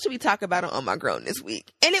 what should we talk about on My Grown this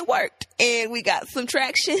week? And it worked. And we got some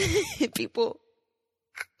traction. People,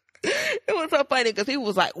 it was so funny because people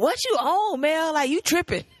was like, what you on, man? Like, you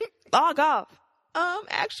tripping. Log off.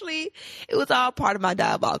 Actually, it was all part of my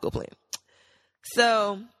diabolical plan.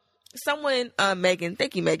 So, someone, Megan,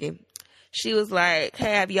 thank you, Megan. She was like,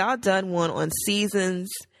 hey, have y'all done one on seasons,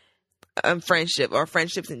 friendship or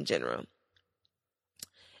friendships in general?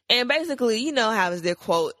 And basically, you know how is their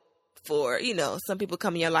quote for, you know, some people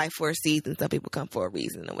come in your life for a season, some people come for a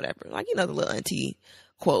reason or whatever. Like, you know, the little auntie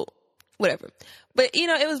quote, whatever. But, you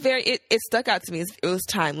know, it was it stuck out to me. It was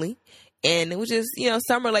timely. And it was just, you know,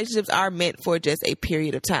 some relationships are meant for just a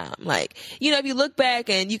period of time. Like, you know, if you look back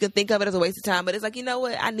and you can think of it as a waste of time, but it's like, you know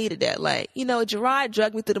what? I needed that. Like, you know, Gerard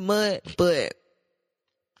dragged me through the mud, but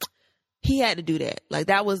he had to do that. Like,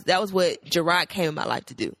 that was what Gerard came in my life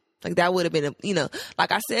to do. Like, that would have been, you know,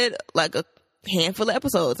 like I said, like a handful of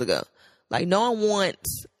episodes ago, like no one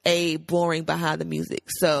wants a boring behind the music.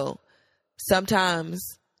 So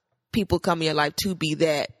sometimes people come in your life to be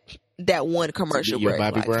that one commercial break.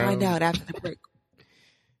 Like, find out after the break.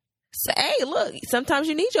 So, hey, look, sometimes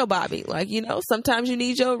you need your Bobby. Like, you know, sometimes you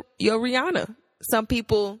need your Rihanna. Some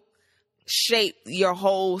people shape your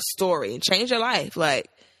whole story and change your life. Like,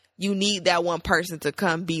 you need that one person to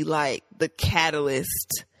come be like the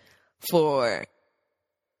catalyst for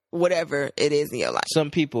whatever it is in your life. Some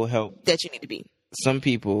people help that you need to be. Some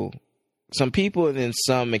people and then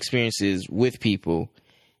some experiences with people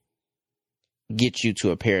get you to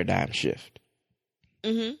a paradigm shift.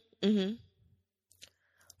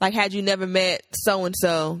 Like, had you never met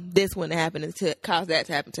so-and-so, this wouldn't happen to cause that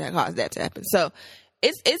to happen, to cause that to happen. So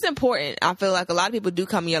it's important. I feel like a lot of people do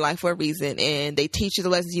come in your life for a reason, and they teach you the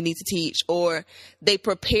lessons you need to teach, or they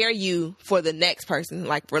prepare you for the next person,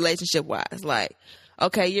 like relationship wise. Like,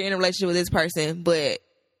 okay, you're in a relationship with this person, but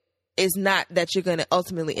it's not that you're going to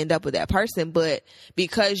ultimately end up with that person, but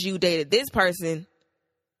because you dated this person,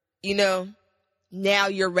 you know, now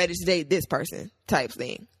you're ready to date this person type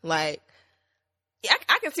thing. Like,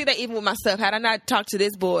 I can see that even with myself. Had I not talked to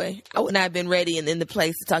this boy, I would not have been ready and in the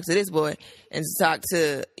place to talk to this boy and to talk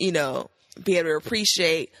to, you know, be able to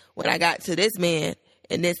appreciate when I got to this man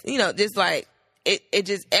and this, you know, just like it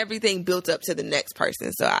just everything built up to the next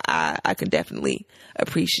person. So I can definitely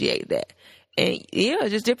appreciate that. And, you know,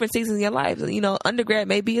 just different seasons in your life. You know, undergrad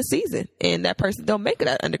may be a season and that person don't make it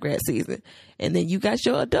that undergrad season. And then you got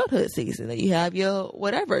your adulthood season. Or you have your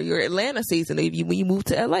whatever, your Atlanta season. Or when you move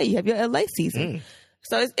to LA, you have your LA season.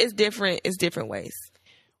 So it's different. It's different ways.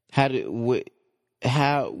 How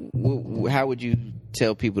would you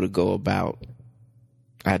tell people to go about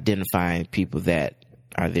identifying people that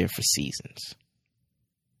are there for seasons?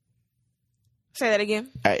 Say that again.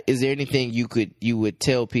 Is there anything you would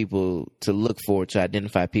tell people to look for to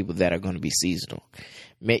identify people that are going to be seasonal?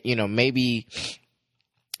 You know, maybe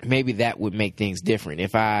that would make things different.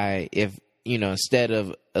 If you know, instead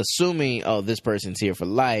of assuming, oh, this person's here for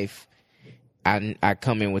life, I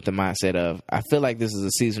come in with the mindset of, I feel like this is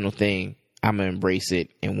a seasonal thing. I'm gonna embrace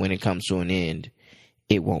it, and when it comes to an end,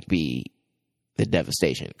 it won't be the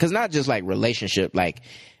devastation. Because not just like relationship, like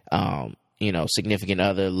you know, significant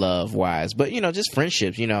other, love wise, but, you know, just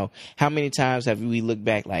friendships. You know, how many times have we looked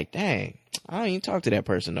back like, dang, I don't even talk to that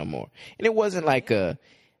person no more. And it wasn't like a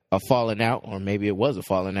falling out, or maybe it was a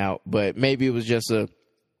falling out, but maybe it was just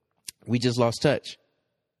we just lost touch.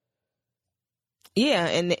 Yeah.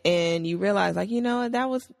 And you realize, like, you know, that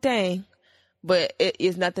was dang, but it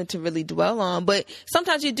is nothing to really dwell on. But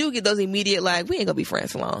sometimes you do get those immediate, like, we ain't gonna be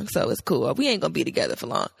friends for long, so it's cool. Or we ain't gonna be together for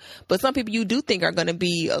long. But some people you do think are gonna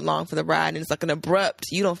be along for the ride, and it's like an abrupt,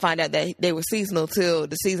 you don't find out that they were seasonal till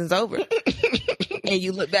the season's over. And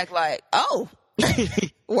you look back like, oh,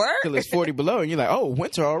 word? Till it's 40 below, and you're like, oh,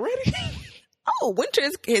 winter already? Oh, winter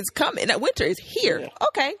is coming. That winter is here. Yeah.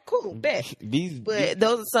 Okay, cool, bet. But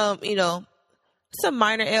those are some, you know, some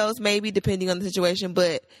minor L's maybe, depending on the situation,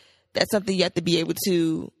 but that's something you have to be able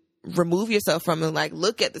to remove yourself from and, like,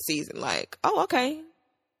 look at the season like, oh, okay,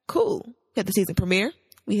 cool. We had the season premiere.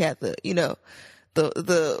 We had the, you know,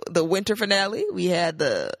 the winter finale. We had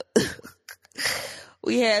the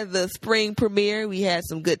spring premiere. We had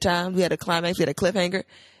some good times. We had a climax. We had a cliffhanger.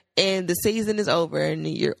 And the season is over and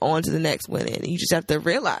you're on to the next one. And you just have to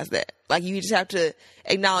realize that. Like, you just have to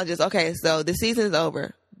acknowledge this. Okay, so the season is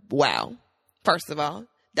over. Wow. First of all,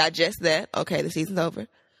 digest that. Okay, the season's over.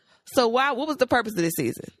 So what was the purpose of this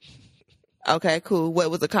season? Okay, cool.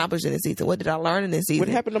 What was accomplished in this season? What did I learn in this season? What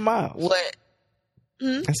happened to Miles? What?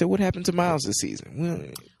 I said, what happened to Miles this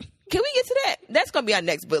season? Can we get to that? That's gonna be our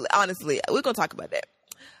next bullet. Honestly, we're gonna talk about that.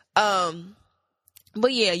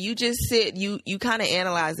 But yeah, you just sit, you kind of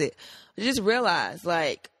analyze it. Just realize,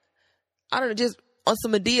 like, I don't know, just on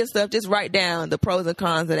some Madea stuff, just write down the pros and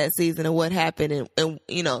cons of that season and what happened, and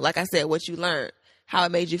you know, like I said, what you learned, how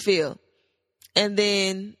it made you feel, and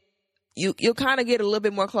then you'll kind of get a little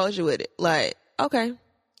bit more closure with it. Like, okay,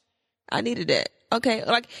 I needed that. Okay,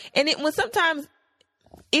 like, and when sometimes,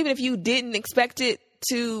 even if you didn't expect it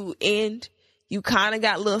to end, you kind of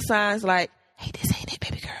got little signs like, hey, this ain't it,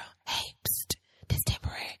 baby girl. Hey, psst, this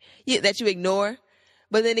temporary. Yeah, that you ignore.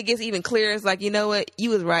 But then it gets even clearer. It's like, you know what? You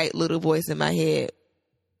was right, little voice in my head.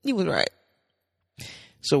 You was right.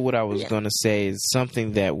 So what I was going to say is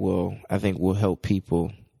something that I think will help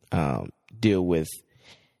people deal with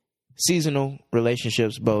seasonal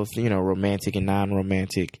relationships, both, you know, romantic and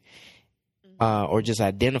non-romantic, or just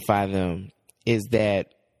identify them, is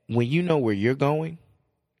that when you know where you're going,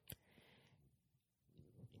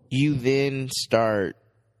 you then start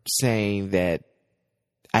saying that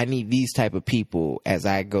I need these type of people as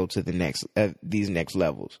I go to the next, these next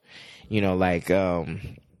levels. You know, like, I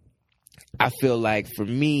feel like for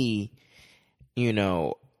me, you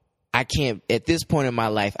know, I can't, at this point in my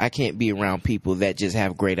life, I can't be around people that just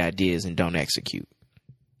have great ideas and don't execute.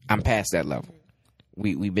 I'm past that level.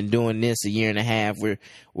 We've been doing this a year and a half.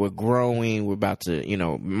 We're growing. We're about to, you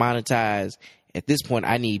know, monetize. At this point,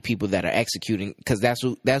 I need people that are executing, because that's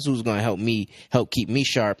who's going to help keep me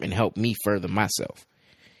sharp and help me further myself.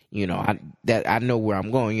 You know, I know where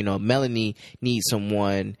I'm going. You know, Melanie needs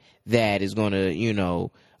someone that is going to, you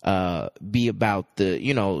know, be about the,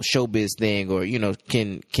 you know, showbiz thing, or, you know,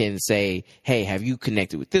 can say, hey, have you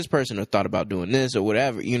connected with this person or thought about doing this or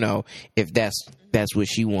whatever, you know, if that's what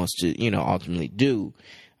she wants to, you know, ultimately do.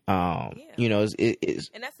 You know, it's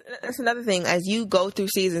and that's another thing, as you go through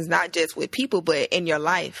seasons, not just with people, but in your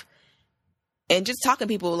life, and just talking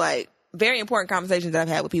to people, like, very important conversations that I've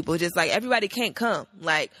had with people. Just like, everybody can't come.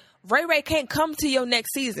 Like, Ray can't come to your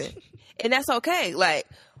next season, and that's okay. Like,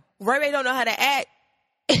 Ray don't know how to act.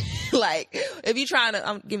 Like, if you trying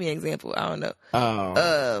to, give me an example. I don't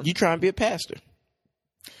know. You trying to be a pastor.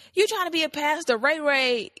 You trying to be a pastor.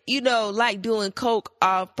 Ray, you know, like doing coke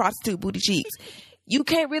off prostitute booty cheeks. You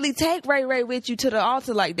can't really take Ray with you to the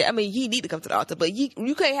altar like that. I mean, he need to come to the altar, but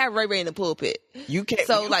you can't have Ray in the pulpit. You can't.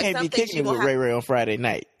 So, you can't be kicking it with Ray on Friday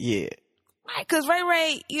night. Yeah. Right, because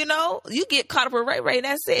Ray, you know, you get caught up with Ray,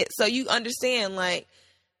 that's it. So you understand, like,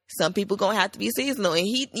 some people gonna have to be seasonal, and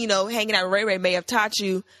he, you know, hanging out with Ray may have taught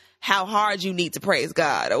you how hard you need to praise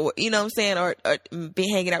God, or, you know what I'm saying, or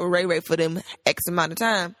be hanging out with Ray for them X amount of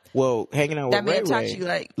time. Well, hanging out with Ray you,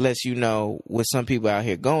 like, lets you know what some people out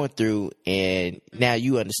here going through, and now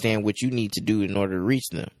you understand what you need to do in order to reach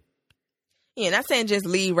them. Yeah, not saying just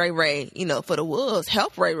leave Ray, you know, for the wolves.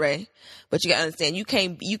 Help Ray, but you gotta understand, you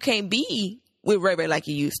can't be with Ray like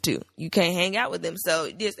you used to. You can't hang out with them.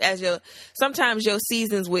 So just as sometimes your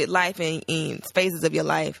seasons with life and phases of your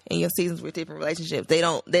life, and your seasons with different relationships, they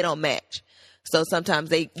don't match. So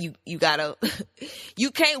sometimes you gotta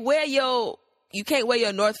you can't wear your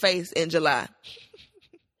North Face in July.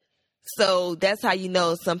 So that's how you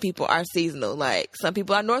know some people are seasonal. Like, some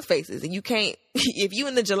people are North Faces, and you can't, if you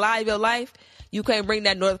in the July of your life, you can't bring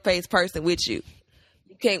that North Face person with you.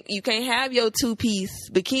 You can't have your 2-piece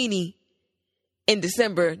bikini in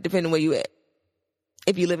December, depending where you at.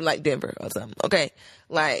 If you live in like Denver or something, okay?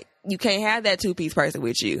 Like, you can't have that 2-piece person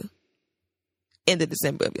with you in the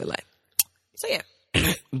December of your life. So yeah.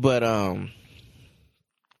 But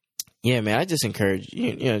yeah, man, I just encourage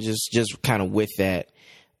you know, just kind of with that.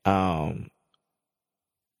 I'm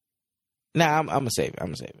gonna save it.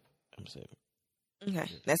 Okay,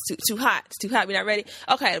 that's too hot. It's too hot. We're not ready.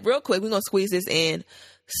 Okay, real quick, we're gonna squeeze this in.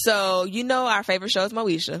 So, you know, our favorite show is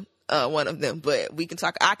Moesha. One of them, but we can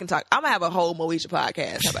talk. I can talk. I'm gonna have a whole Moesha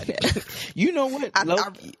podcast. How about that? You know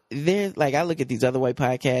what? There's like, I look at these other white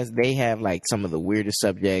podcasts. They have like some of the weirdest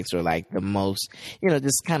subjects, or like the most, you know,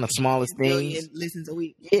 just kind of smallest things. Listens a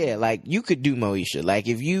week. Yeah, like you could do Moesha. Like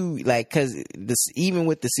if you like, because this, even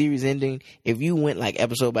with the series ending, if you went like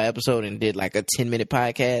episode by episode and did like a 10-minute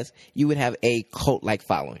podcast, you would have a cult like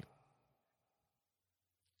following.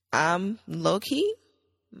 Low key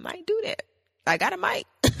might do that. I got a mic,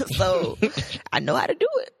 so I know how to do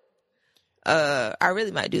it. I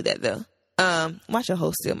really might do that though. Why should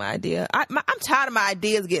host steal my idea? I'm tired of my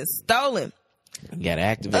ideas getting stolen. You gotta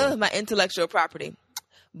activate my intellectual property.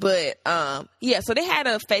 But yeah, so they had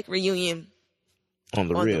a fake reunion on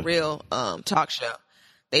the real talk show.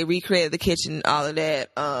 They recreated the kitchen, all of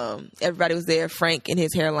that. Everybody was there. Frank and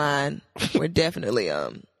his hairline were definitely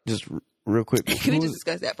just real quick. Can we just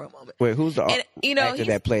discuss that for a moment? Wait, who's the actor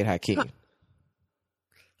that played Hakeem?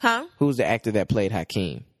 Huh? Who's the actor that played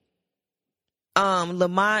Hakeem?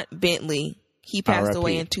 Lamont Bentley. He passed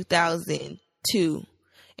away in 2002.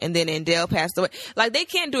 And then Endell passed away. Like, they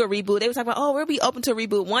can't do a reboot. They was talking about, we'll be open to a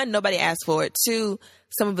reboot. One, nobody asked for it. Two,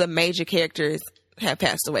 some of the major characters have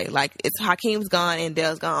passed away. Like, it's Hakeem's gone,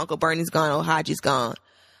 Endell's gone, Uncle Bernie's gone, Old Haji's gone.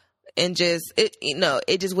 And just,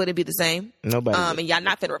 it just wouldn't be the same. Nobody. And y'all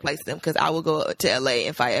not finna replace them because I will go to LA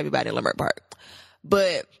and fight everybody in Leimert Park.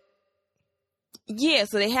 But yeah,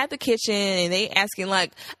 so they had the kitchen and they asking,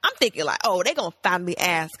 like, I'm thinking like, they gonna finally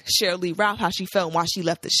ask Sheryl Lee Ralph how she felt and why she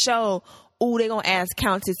left the show. Ooh, they gonna ask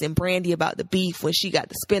Countess and Brandy about the beef when she got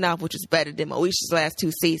the spinoff, which was better than Moesha's last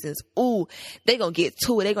 2 seasons. Ooh, they gonna get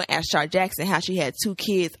to it. They gonna ask Shar Jackson how she had 2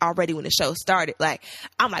 kids already when the show started. Like,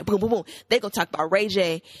 I'm like, boom, boom, boom. They gonna talk about Ray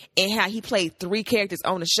J and how he played 3 characters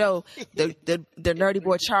on the show. The nerdy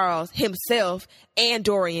boy Charles, himself, and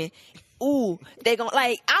Dorian. Ooh, they gonna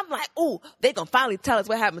I'm like, ooh, they gonna finally tell us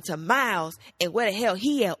what happened to Miles and where the hell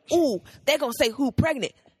he at. Ooh, they gonna say who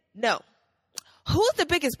pregnant. No. Who's the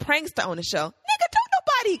biggest prankster on the show? Nigga, don't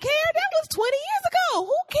nobody care. That was 20 years ago.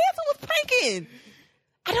 Who cares who was pranking?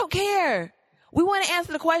 I don't care. We want to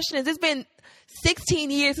answer the questions. It's been 16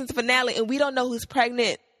 years since the finale, and we don't know who's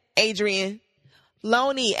pregnant, Adrian.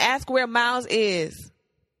 Loney, ask where Miles is.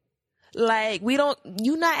 Like,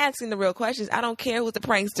 you're not asking the real questions. I don't care who's the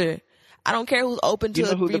prankster. I don't care who's open to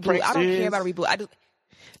a reboot. I don't care about a reboot.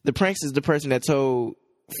 The prankster is the person that told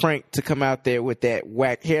Frank to come out there with that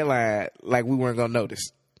whack hairline like we weren't gonna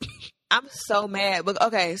notice. I'm so mad. But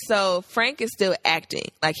okay, so Frank is still acting.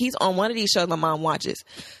 Like, he's on one of these shows my mom watches.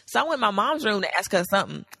 So I went in my mom's room to ask her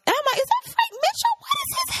something. And I'm like, is that Frank Mitchell? What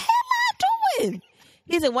is his hairline doing?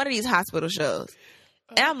 He's in one of these hospital shows.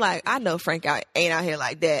 And I'm like, I know Frank ain't out here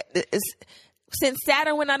like that. Since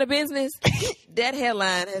Saturn went out of business, that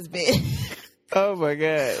hairline has been... Oh my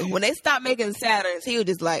God. When they stopped making Saturns, he was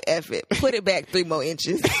just like, F it. Put it back 3 more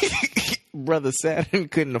inches. Brother Saturn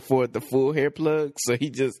couldn't afford the full hair plug, so he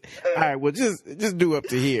just, all right, well, just do up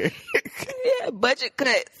to here. Yeah, budget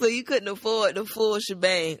cut, so you couldn't afford the full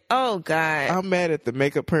shebang. Oh, God. I'm mad at the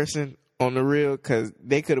makeup person on the real, because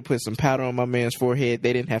they could have put some powder on my man's forehead.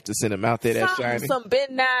 They didn't have to send him out there that shiny. Some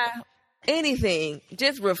Ben Nye, anything.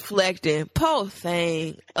 Just reflecting. Poor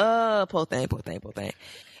thing. Poor thing.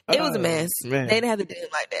 It was a mess. Man. They didn't have to do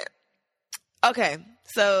it like that. Okay,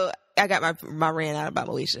 so I got my rant out about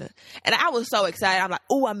Moesha. And I was so excited. I'm like,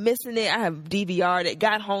 oh, I'm missing it. I have DVR'd it.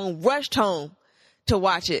 Got home, rushed home to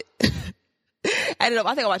watch it. I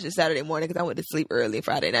think I watched it Saturday morning because I went to sleep early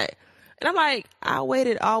Friday night. And I'm like, I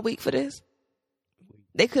waited all week for this.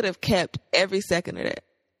 They could have kept every second of that.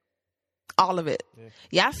 All of it.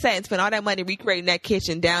 Yeah, I sat and spent all that money recreating that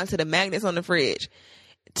kitchen down to the magnets on the fridge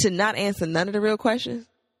to not answer none of the real questions.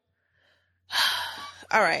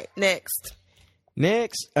 All right, next.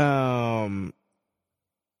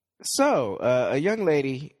 So a young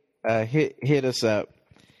lady hit us up,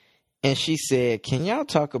 and she said, can y'all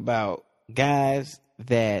talk about guys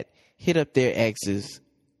that hit up their exes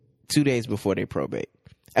 2 days before they probate?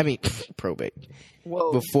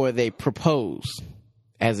 Whoa. Before they propose,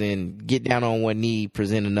 as in get down on one knee,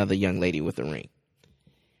 present another young lady with a ring.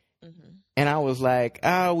 Mm-hmm. And I was like,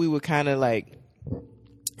 we would kind of like...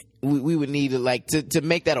 We would need to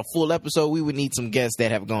make that a full episode. We would need some guests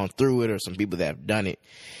that have gone through it or some people that have done it.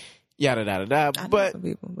 Yada da da da. But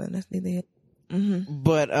people, but that's neither here. Mm-hmm.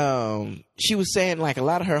 But she was saying like a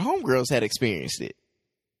lot of her homegirls had experienced it,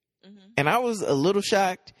 and I was a little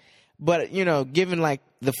shocked. But given like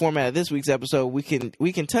the format of this week's episode, we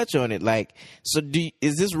can touch on it. Like, so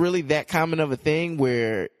is this really that common of a thing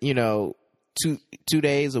where 2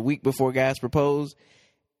 days, a week before guys propose?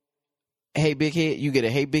 Hey, big head, you get a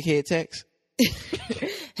hey, big head text?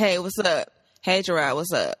 Hey, what's up? Hey, Gerard,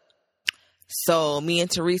 what's up? So, me and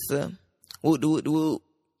Teresa, whoop,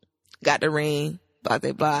 got the ring, blah,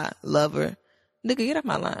 blah, blah, love her. Nigga, get off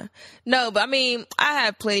my line. No, but I mean, I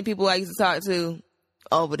have plenty of people I used to talk to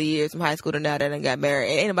over the years from high school to now that I got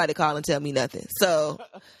married, and ain't nobody call and tell me nothing. So,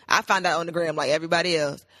 I found out on the gram like everybody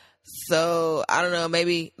else. So, I don't know,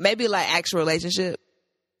 maybe like actual relationship,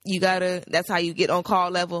 that's how you get on call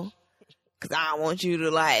level. Cause I don't want you to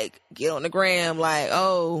like get on the gram like,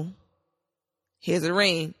 oh, here's a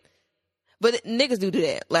ring. But niggas do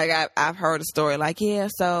that. Like I've heard a story like, yeah,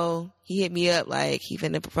 so he hit me up like he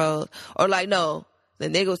finna propose. Or like, no, the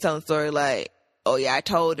nigga was telling a story like, oh yeah, I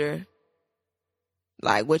told her.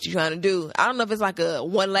 Like, what you trying to do? I don't know if it's like a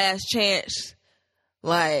one last chance.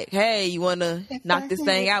 Like, hey, you wanna knock this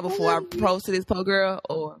thing out before I propose to this poor girl?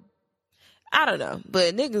 Or I don't know,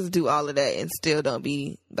 but niggas do all of that and still don't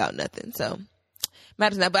be about nothing. So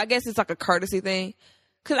matters not. But I guess it's like a courtesy thing.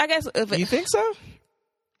 Cause I guess if You think so?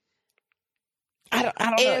 I don't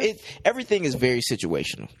know. Everything is very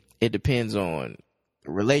situational. It depends on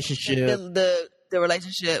the relationship. The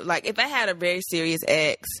relationship. Like if I had a very serious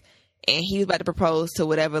ex and he was about to propose to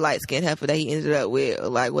whatever light skinned heifer that he ended up with, or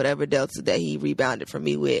like whatever delta that he rebounded from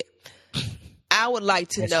me with, I would like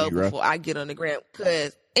to know before I get on the gram.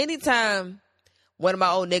 Cause anytime one of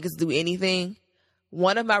my old niggas do anything,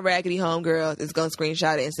 one of my raggedy homegirls is gonna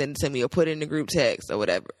screenshot it and send it to me or put it in the group text or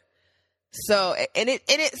whatever. So, and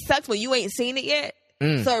it sucks when you ain't seen it yet.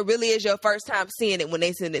 So it really is your first time seeing it when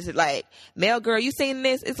they send it. It's like, Mel, girl, you seen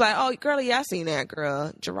this? It's like, oh, girl, yeah, I seen that,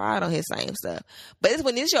 girl. Gerard on his same stuff. But it's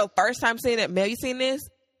when it's your first time seeing it. Mel, you seen this?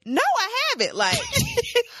 No, I haven't. Like,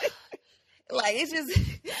 like it's just,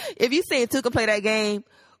 if you seen Tuka play that game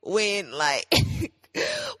when, like,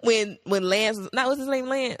 when Lance, what's his name,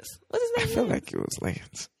 Lance? What's his name? I feel like it was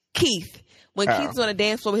Lance. Keith. When Keith was on the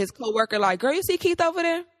dance floor with his coworker, like, girl, you see Keith over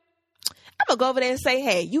there? I'm gonna go over there and say,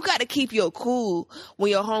 hey, you gotta keep your cool when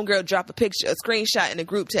your homegirl drop a picture, a screenshot in a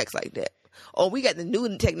group text like that. Or we got the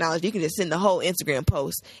new technology. You can just send the whole Instagram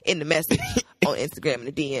post in the message on Instagram in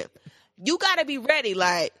the DM. You gotta be ready.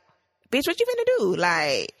 Like, bitch, what you finna do?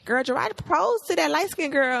 Like, girl, Gerard proposed to that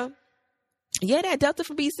light-skinned girl. Yeah, that Delta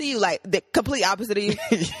from BCU. Like, the complete opposite of you.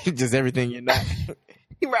 Just everything you're not.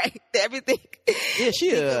 Right. Everything. Yeah,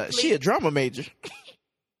 she a drama major.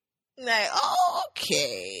 Like,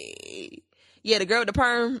 okay. Yeah, the girl with the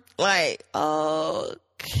perm, like,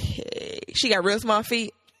 okay. She got real small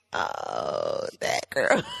feet. Oh, that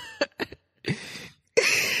girl.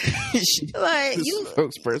 Like, you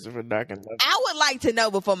spokesperson for Dark and Love. I would like to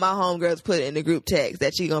know before my homegirls put it in the group text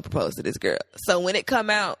that she gonna propose to this girl. So when it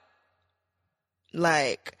come out,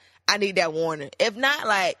 like, I need that warning. If not,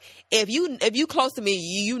 like, if you close to me,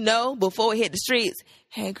 you know before it hit the streets,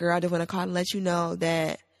 hey girl, I just want to call and let you know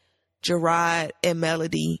that Gerard and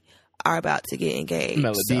Melody are about to get engaged.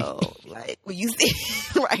 Melody. So, like, when you see,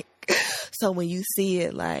 right. So when you see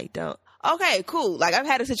it, like, don't, okay, cool. Like, I've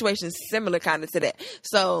had a situation similar kind of to that.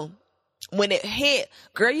 So when it hit,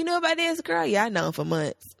 girl, you know about this? Girl, yeah, I know him for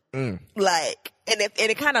months. Like, and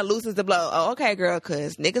it kind of loosens the blow. Oh, okay, girl,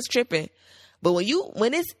 cause niggas tripping. But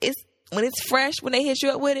when it's fresh, when they hit you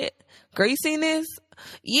up with it, girl, you seen this?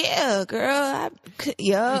 Yeah, girl.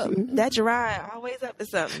 That Gerard always up to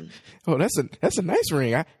something. Oh, that's a nice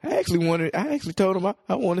ring. I actually told him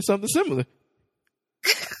I wanted something similar.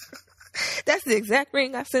 That's the exact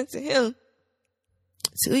ring I sent to him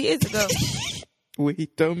 2 years ago. Well, he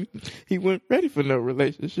told me he wasn't ready for no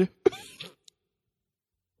relationship.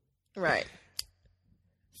 Right.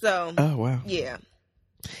 So. Oh wow. Yeah.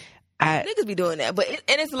 Niggas be doing that, but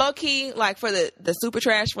it's low key, like, for the super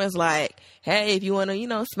trash ones, like, hey, if you want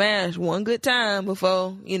to, smash one good time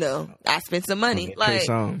before, I spend some money, like,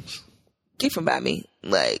 get from by me,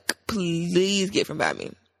 like, please get from by me.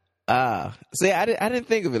 See, I didn't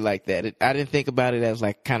think of it like that. I didn't think about it as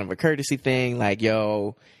like kind of a courtesy thing, like,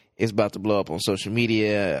 yo, it's about to blow up on social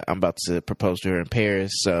media. I'm about to propose to her in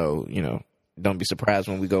Paris, so don't be surprised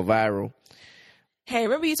when we go viral. Hey,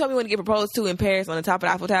 remember you told me when to get proposed to in Paris on the top of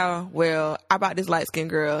the Eiffel Tower? Well, I brought this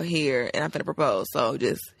light-skinned girl here, and I'm finna propose. So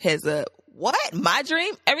just heads up. What? My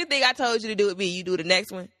dream? Everything I told you to do with me, you do the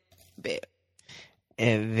next one? Bet.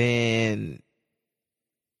 And then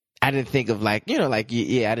I didn't think of I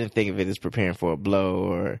didn't think of it as preparing for a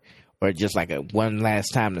blow or just like a one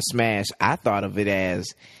last time to smash. I thought of it as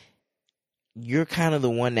you're kind of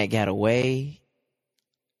the one that got away,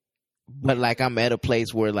 but like I'm at a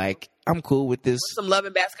place where like I'm cool with this. Some love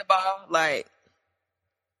and basketball, like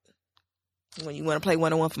when you want to play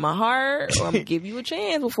 1-on-1 for my heart, or I'm gonna give you a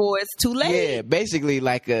chance before it's too late. Yeah, basically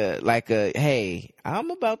like a hey, I'm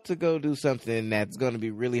about to go do something that's gonna be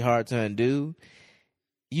really hard to undo.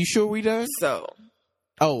 You sure we done? So,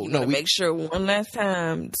 make sure one last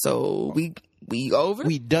time. So we over.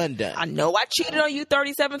 We done. I know I cheated on you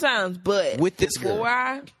 37 times, but with this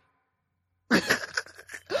girl,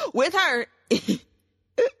 with her.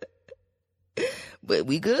 But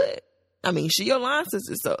we good. I mean, she your line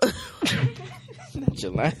sister, so. Not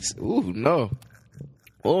your line sister. Ooh, no.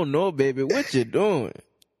 Oh, no, baby. What you doing?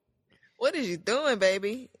 What is you doing,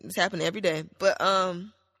 baby? It's happening every day. But,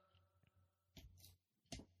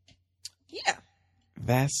 yeah.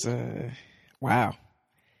 That's, wow.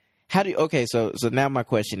 So now my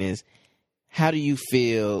question is, how do you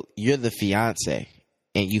feel you're the fiance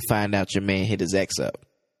and you find out your man hit his ex up?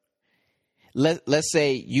 Let's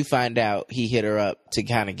say you find out he hit her up to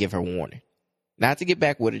kind of give her warning. Not to get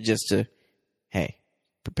back with her, just to, hey,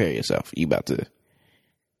 prepare yourself. You about to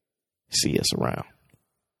see us around?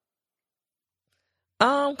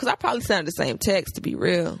 Because I probably sent the same text, to be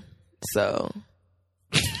real. So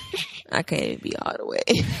I can't even be all the way.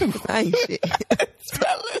 I ain't shit.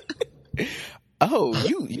 Oh,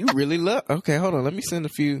 you really love. Okay, hold on. Let me send a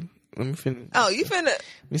few. Let me finish. Oh, you finna?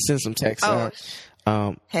 Let me send some texts out.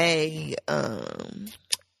 Hey,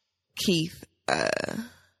 Keith.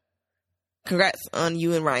 Congrats on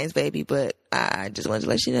you and Ryan's baby, but I just wanted to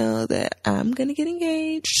let you know that I'm gonna get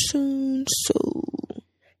engaged soon, so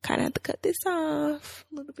kind of have to cut this off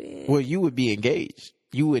a little bit. Well, you would be engaged.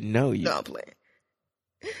 You would know you. No, I'm playing.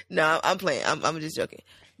 No, I'm playing. I'm just joking.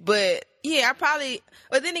 But yeah, I probably.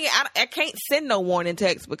 But then again, I can't send no warning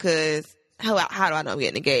text because how do I know I'm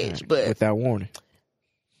getting engaged? But without warning,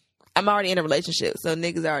 I'm already in a relationship, so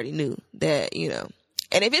niggas already knew that, you know.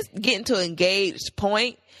 And if it's getting to an engaged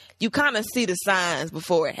point, you kind of see the signs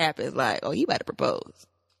before it happens, like, oh, you about to propose,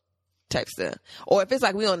 type stuff. Or if it's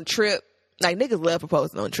like we on a trip, like niggas love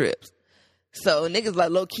proposing on trips, so niggas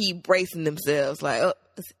like low key bracing themselves, like, oh,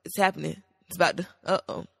 it's happening, it's about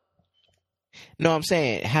to, No, I'm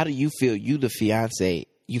saying, how do you feel? You the fiance,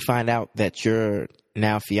 you find out that your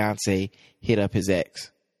now fiance hit up his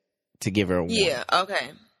ex to give her a warning. Yeah,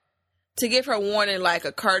 okay. To give her a warning, like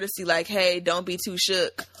a courtesy, like, hey, don't be too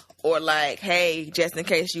shook. Or like, hey, just in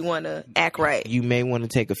case you want to act right. You may want to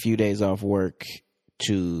take a few days off work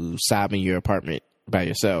to sob in your apartment by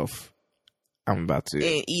yourself. I'm about to.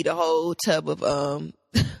 And eat a whole tub of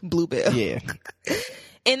Bluebell. Yeah.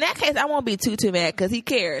 In that case, I won't be too mad because he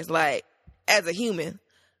cares, like, as a human.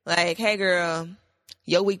 Like, hey, girl,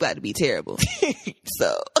 your week about to be terrible.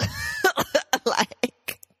 So,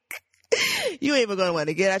 like, you ain't even going to want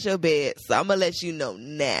to get out your bed. So I'm going to let you know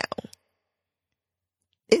now.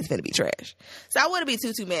 It's going to be trash. So I wouldn't be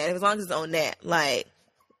too mad as long as it's on that, like,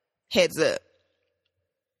 heads up.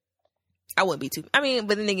 I wouldn't be too. I mean,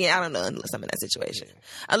 but then again, I don't know unless I'm in that situation.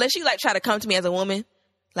 Unless you like try to come to me as a woman,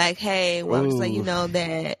 like, hey, well, I'm just letting you know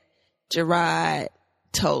that Gerard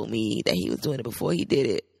told me that he was doing it before he did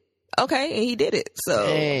it. Okay, and he did it. So,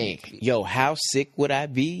 dang. Yo, how sick would I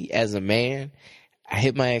be as a man? I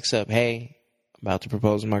hit my ex up. Hey, I'm about to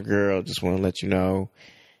propose to my girl. Just want to let you know.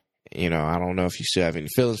 You know, I don't know if you still have any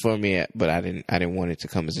feelings for me yet, but I didn't want it to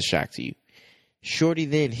come as a shock to you. Shorty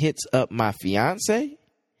then hits up my fiance.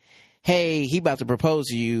 Hey, he about to propose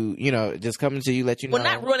to you, you know, just coming to you, let you know. Well,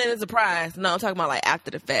 not ruining the surprise. No, I'm talking about like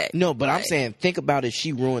after the fact. No, but like, I'm saying, think about if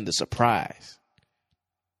she ruined the surprise.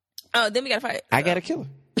 Oh, then we gotta fight. I gotta kill her.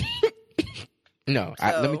 No,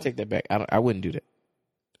 let me take that back. I wouldn't do that.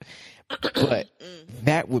 But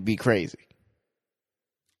that would be crazy.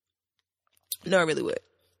 No, I really would.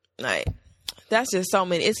 Like, that's just so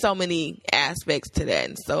many. It's so many aspects to that,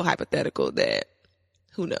 and so hypothetical that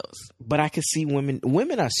who knows. But I could see women.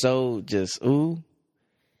 Women are so just ooh.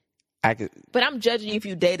 But I'm judging you if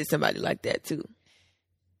you dated somebody like that too.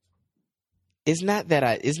 It's not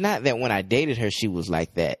that when I dated her she was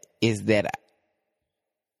like that. It's that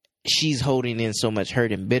she's holding in so much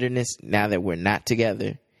hurt and bitterness now that we're not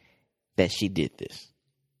together that she did this.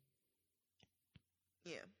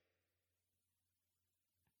 Yeah.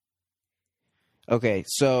 Okay,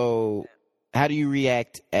 so how do you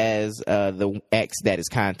react as the ex that is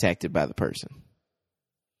contacted by the person?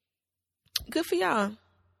 Good for y'all.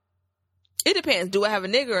 It depends. Do I have a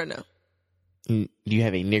nigga or no? Do you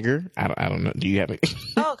have a nigger? I don't know. Do you have a...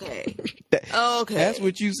 Okay. Okay. That's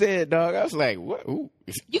what you said, dog. I was like, what? Ooh.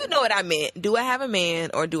 You know what I meant. Do I have a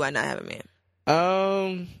man or do I not have a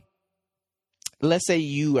man? Let's say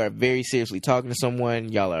you are very seriously talking to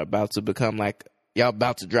someone. Y'all are about to become like, y'all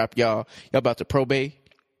about to drop y'all about to probate,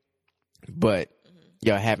 but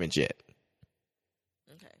y'all haven't yet.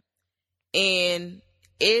 Okay. And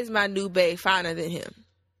is my new bae finer than him?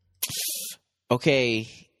 Okay.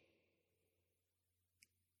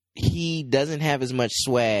 He doesn't have as much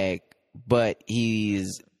swag, but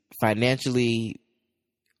he's financially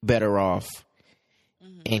better off,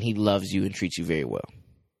 and he loves you and treats you very well.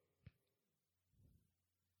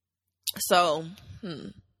 So,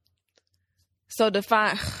 So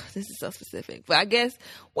define, this is so specific, but I guess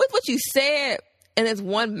with what you said, and it's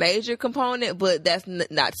one major component, but that's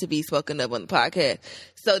not to be spoken of on the podcast.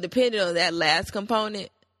 So depending on that last component,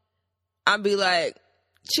 I'd be like,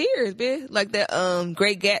 cheers, bitch. Like that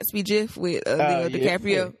Great Gatsby gif with Leo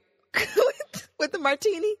DiCaprio with the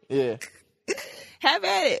martini. Yeah. Have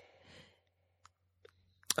at it.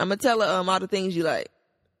 I'm going to tell her all the things you like.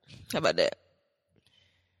 How about that?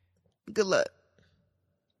 Good luck.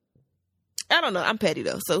 I don't know. I'm petty,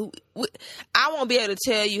 though. So I won't be able to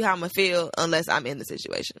tell you how I'm going to feel unless I'm in the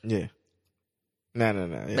situation. Yeah. No.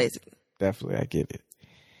 Yeah. Basically. Definitely. I get it.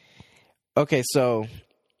 Okay, so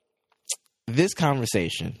this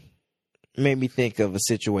conversation made me think of a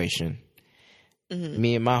situation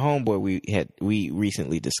me and my homeboy we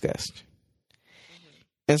recently discussed.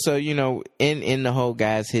 And so, you know, in the whole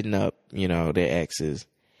guys hitting up, you know, their exes,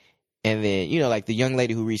 and then, you know, like the young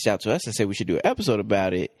lady who reached out to us and said we should do an episode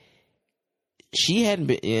about it, she hadn't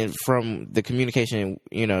been from the communication,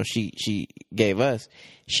 you know, she gave us,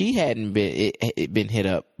 she hadn't been hit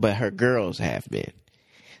up, but her girls have been.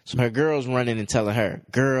 So her girls running and telling her,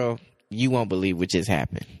 girl, you won't believe what just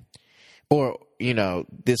happened. Or, you know,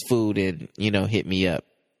 this fool and, you know, hit me up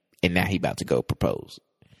and now he about to go propose.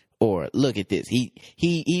 Or look at this. He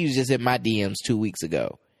was just in my DMs 2 weeks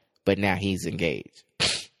ago, but now he's engaged.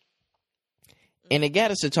 And it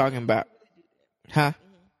got us to talking about,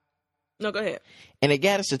 No, go ahead. And it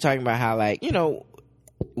got us to talking about how, like, you know,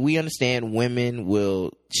 we understand women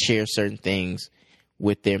will share certain things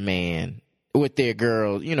with their man, with their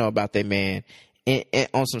girl, you know, about their man, and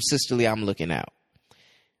on some sisterly, I'm looking out.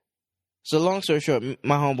 So long story short,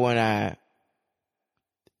 my homeboy and I,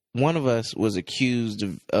 one of us was accused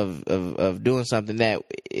of doing something that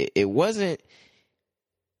it wasn't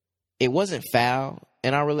foul,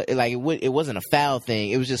 and it wasn't a foul thing.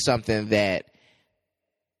 It was just something that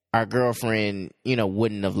our girlfriend, you know,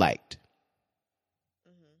 wouldn't have liked.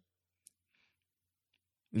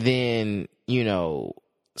 Then, you know,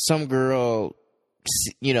 some girl,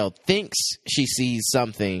 you know, thinks she sees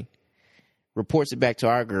something, reports it back to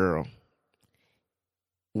our girl.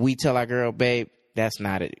 We tell our girl, babe, that's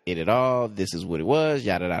not it at all. This is what it was.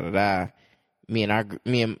 Yada da da da. Me and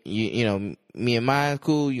mine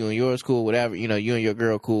cool. You and yours cool. Whatever. You know, you and your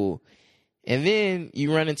girl cool. And then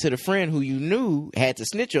you run into the friend who you knew had to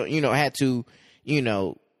snitch on. You know, had to, you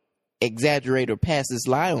know, exaggerate or pass this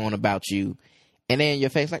lie on about you. And then your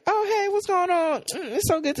face like, oh hey, what's going on? It's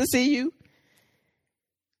so good to see you.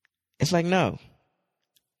 It's like, no.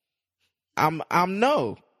 I'm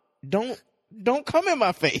no. Don't come in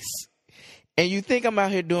my face. And you think I'm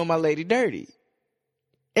out here doing my lady dirty.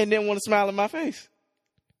 And then want to smile in my face.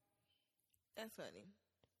 That's funny.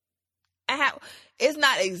 It's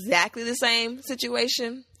not exactly the same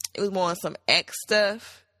situation. It was more on some ex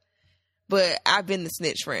stuff. But I've been the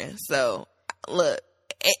snitch friend. So, look,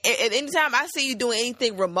 anytime I see you doing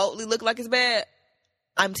anything remotely look like it's bad,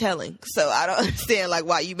 I'm telling. So I don't understand, like,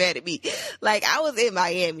 why you mad at me. Like, I was in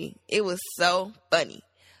Miami. It was so funny.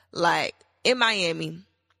 Like, in Miami,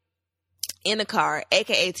 in a car,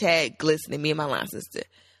 aka tag glistening, me and my line sister,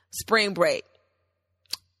 spring break,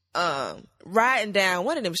 riding down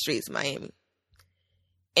one of them streets in Miami,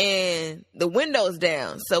 and the window's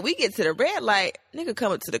down. So we get to the red light, nigga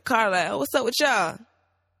come up to the car like, oh, what's up with y'all?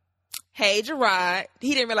 Hey, Gerard.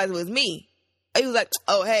 He didn't realize it was me. He was like,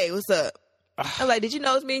 oh, hey, what's up? I'm like, did you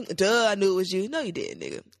know it's me? Duh, I knew it was you. No, you didn't,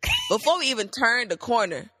 nigga. Before we even turned the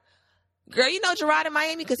corner, girl, you know Gerard in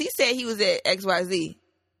Miami? Because he said he was at XYZ.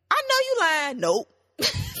 I know you lying. Nope.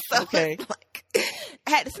 So okay. Like, I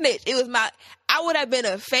had to snitch. I would have been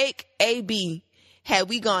a fake AB had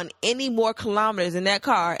we gone any more kilometers in that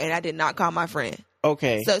car and I did not call my friend.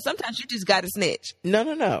 Okay. So sometimes you just got to snitch. No.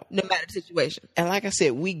 No matter the situation. And like I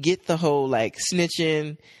said, we get the whole, like,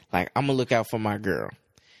 snitching, like, I'm going to look out for my girl.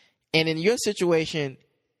 And in your situation,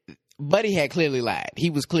 Buddy had clearly lied. He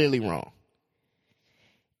was clearly wrong.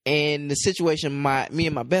 And the situation me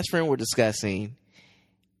and my best friend were discussing,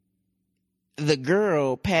 the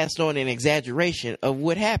girl passed on an exaggeration of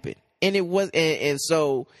what happened. And it was, and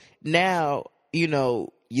so now, you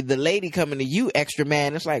know, the lady coming to you extra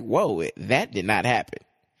mad, it's like, whoa, that did not happen.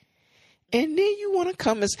 And then you want to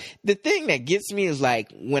come the thing that gets me is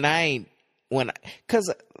like,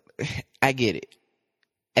 cause I get it.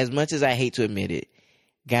 As much as I hate to admit it,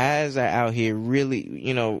 guys are out here really,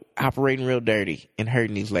 you know, operating real dirty and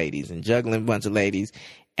hurting these ladies and juggling a bunch of ladies.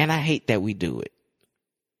 And I hate that we do it.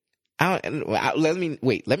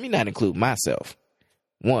 Let me not include myself.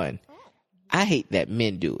 One, I hate that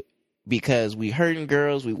men do it because we hurting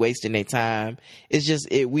girls, we wasting their time. It's just,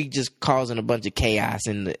 we just causing a bunch of chaos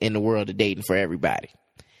in the world of dating for everybody.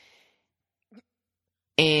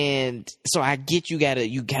 And so I get you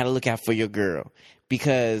gotta look out for your girl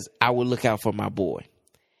because I would look out for my boy.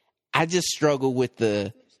 I just struggle with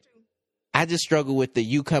the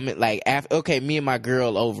you coming like after, okay, me and my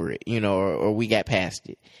girl over it, you know, or we got past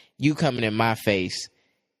it. You coming in my face,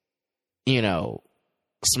 you know,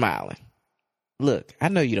 smiling. Look, I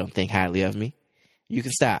know you don't think highly of me. You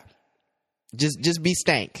can stop. Just be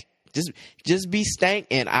stank. Just be stank,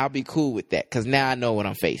 and I'll be cool with that because now I know what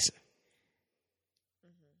I'm facing.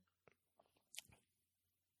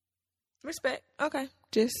 Respect. Okay.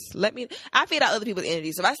 Just let me. I feed out other people's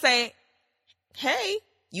energy. So if I say, hey,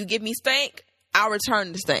 you give me stank, I'll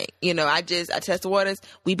return the stank. You know, I test the waters.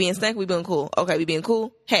 We being stank, we being cool. Okay, we being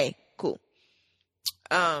cool. Hey, cool.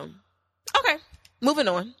 Okay, moving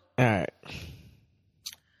on. All right.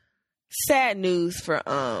 Sad news for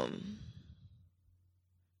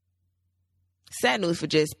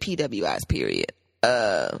just PWIs, period.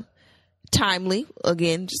 Timely,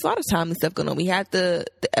 again, just a lot of timely stuff going on. We had the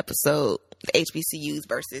episode, the HBCUs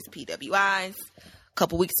versus PWIs, a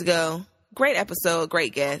couple weeks ago. Great episode,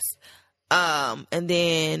 great guest. And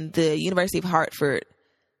then the University of Hartford,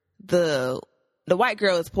 the white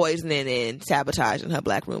girl is poisoning and sabotaging her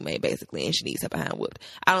black roommate, basically, and she needs her behind whooped.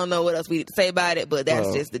 I don't know what else we need to say about it, but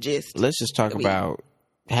that's just the gist. Let's just talk about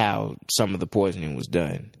how some of the poisoning was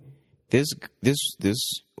done. This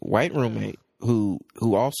white roommate who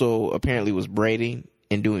also apparently was braiding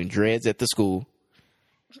and doing dreads at the school.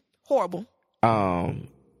 Horrible.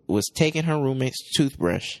 Was taking her roommate's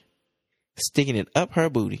toothbrush, sticking it up her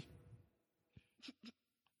booty.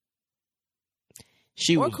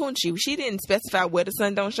 She didn't specify where the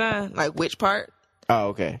sun don't shine, like which part. Oh,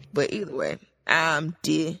 okay. But either way, I'm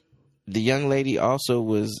dead. The young lady also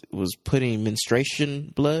was putting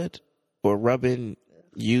menstruation blood or rubbing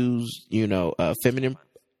used, feminine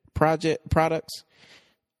products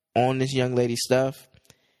on this young lady's stuff.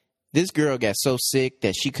 This girl got so sick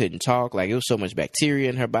that she couldn't talk. Like, it was so much bacteria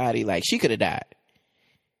in her body. Like, she could have died.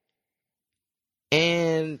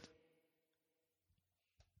 And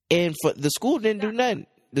for the school didn't do nothing.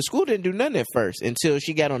 The school didn't do nothing at first until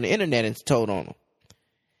she got on the internet and told on them.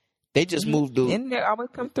 They just moved the internet always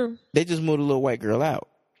come through. They just moved a little white girl out.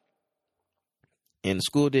 And the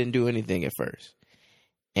school didn't do anything at first.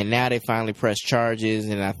 And now they finally pressed charges,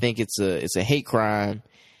 and I think it's a hate crime.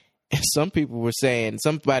 And some people were saying,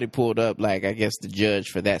 somebody pulled up, like, I guess the judge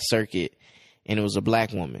for that circuit, and it was a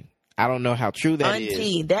black woman. I don't know how true that is.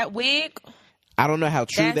 Auntie, that wig. I don't know how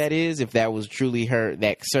true that is, if that was truly her,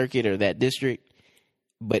 that circuit or that district.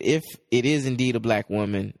 But if it is indeed a black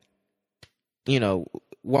woman,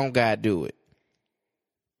 won't God do it?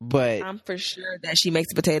 But I'm for sure that she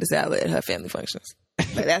makes a potato salad at her family functions.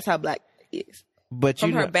 Like, that's how black it is. But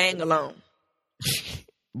from her bang alone.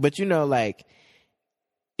 But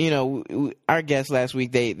our guests last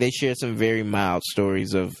week, they shared some very mild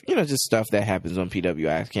stories of, just stuff that happens on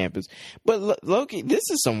PWI's campus. But Loki, this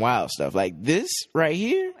is some wild stuff. Like this right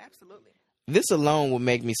here. Oh, absolutely. This alone would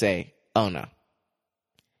make me say, oh no.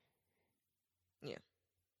 Yeah.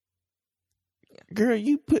 Girl,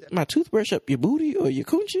 you put my toothbrush up your booty or your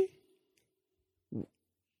coochie?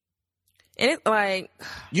 And it's like,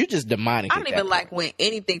 you're just demonic. I don't even like when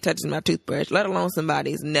anything touches my toothbrush, let alone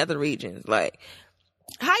somebody's nether regions. Like,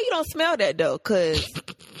 how you don't smell that though? Because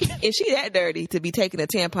if she that dirty to be taking a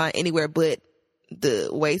tampon anywhere but the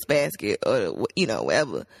wastebasket or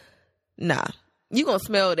whatever, nah, you gonna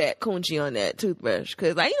smell that coochie on that toothbrush.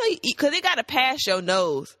 Because because it gotta pass your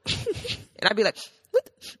nose, and I'd be like, what?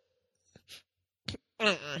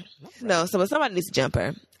 No, so somebody needs to jump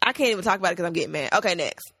her. I can't even talk about it because I'm getting mad. Okay,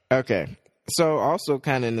 next. Okay. So also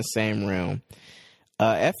kind of in the same realm,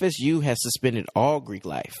 FSU has suspended all Greek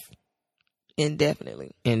life.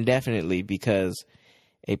 Indefinitely because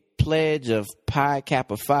a pledge of Pi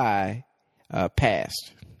Kappa Phi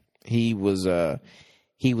passed. He was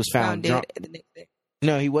found drunk. Dead the next day.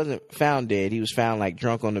 No, he wasn't found dead. He was found like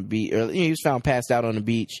drunk on the beach. Or, he was found passed out on the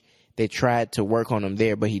beach. They tried to work on him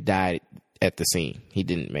there, but he died at the scene. He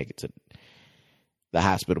didn't make it to the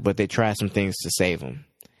hospital, but they tried some things to save him.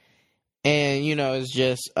 And, it's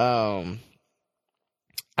just, I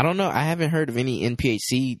don't know. I haven't heard of any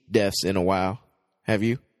NPHC deaths in a while. Have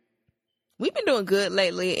you? We've been doing good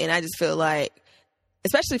lately, and I just feel like,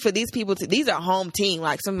 especially for these people, these are home team.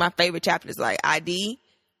 Like, some of my favorite chapters, like ID,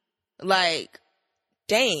 like,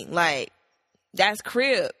 dang, like, that's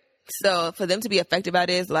crib. So for them to be affected by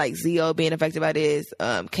this, like Zio being affected by this,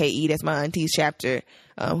 KE, that's my auntie's chapter,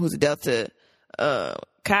 who's a Delta,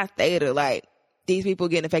 Chi Theta, like, these people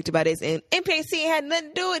getting affected by this, and NPHC had nothing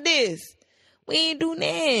to do with this. We ain't do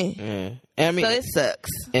nothing. Yeah. I mean, so it sucks.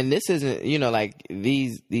 And this isn't, like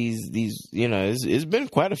these, it's been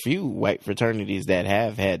quite a few white fraternities that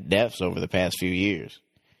have had deaths over the past few years.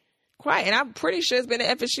 Right, and I'm pretty sure it's been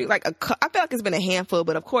an FSU, I feel like it's been a handful,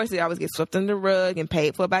 but of course it always gets swept under the rug and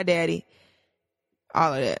paid for by daddy.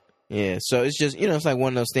 All of that. Yeah, so it's just, it's like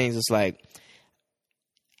one of those things, it's like,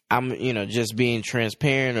 I'm, just being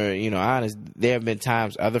transparent or, honest. There have been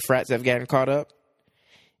times other frats have gotten caught up,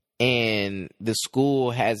 and the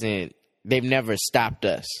school they've never stopped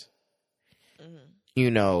us,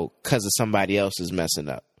 because of somebody else's messing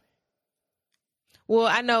up. Well,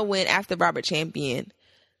 I know when after Robert Champion,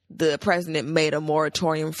 the president made a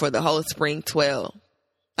moratorium for the whole spring 12.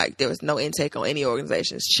 Like, there was no intake on any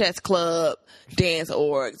organizations. Chess club, dance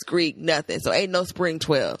orgs, Greek, nothing. So ain't no spring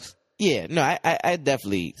 12s. Yeah, no, I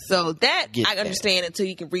definitely. So that I that. understand until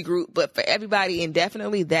you can regroup. But for everybody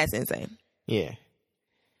indefinitely, that's insane. Yeah.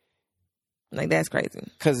 Like, that's crazy.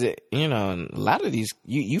 Because, you know, a lot of these,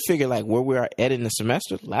 you figure like where we are at in the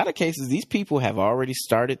semester, a lot of cases, these people have already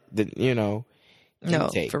started the, you know, No,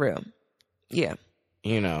 intake. for real. Yeah.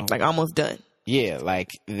 You know. Like, almost done. Yeah, like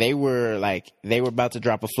they were about to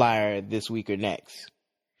drop a flyer this week or next.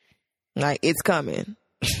 Like, it's coming.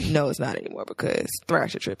 No, it's not anymore because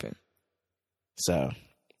Thrash are tripping. So,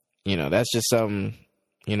 you know, that's just something.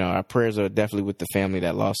 You know, our prayers are definitely with the family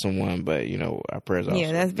that lost someone, but, you know, our prayers are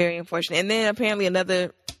Yeah, that's very unfortunate. And then apparently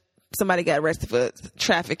somebody got arrested for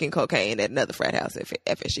trafficking cocaine at another frat house at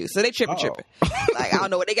FSU. So they tripping. Like, I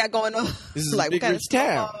don't know what they got going on. This is like, a big rich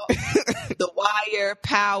town. The Wire,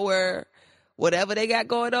 Power, whatever they got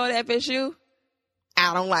going on at FSU,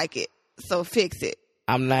 I don't like it. So fix it.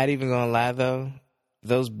 I'm not even going to lie, though.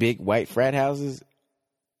 Those big white frat houses,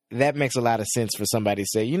 that makes a lot of sense for somebody to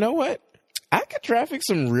say, you know what? I could traffic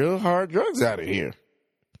some real hard drugs out of here.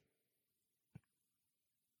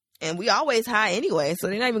 And we always high anyway, so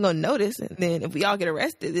they're not even going to notice. And then if we all get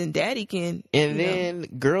arrested, then daddy can. And then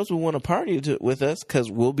girls will want to party with us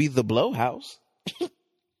because we'll be the blow house.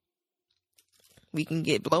 We can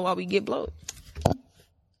get blow while we get blowed.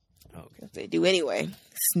 Okay. They do anyway.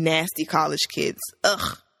 It's nasty college kids.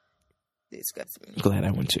 Ugh. Disgusts me. I'm glad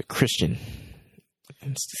I went to a Christian.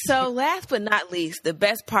 So last but not least, the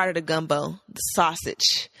best part of the gumbo, the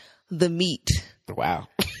sausage, the meat. Wow.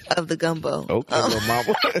 Of the gumbo. Okay, little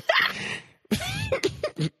mama.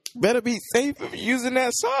 Better be safe of using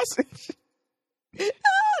that sausage.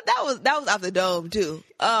 Oh, that was off the dome too.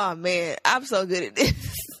 Oh man, I'm so good at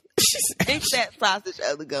this. Fix that sausage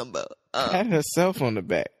of the gumbo. Pat herself on the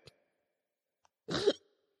back.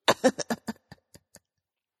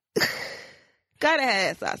 Gotta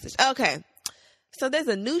have that sausage. Okay. So there's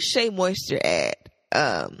a new Shea Moisture ad.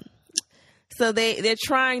 So they're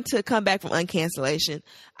trying to come back from uncancellation.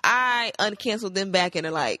 I uncanceled them back in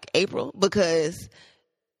like April because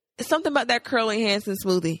it's something about that Curl Enhancing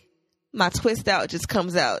smoothie. My twist out just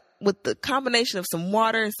comes out with the combination of some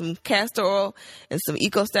water and some castor oil and some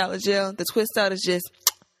Eco Styler gel. The twist out is just,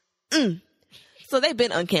 So they've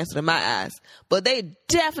been uncanceled in my eyes, but they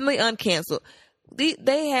definitely uncanceled.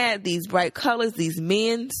 They had these bright colors, these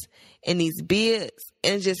men's and these beards,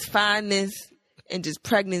 and just fineness and just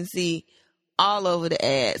pregnancy all over the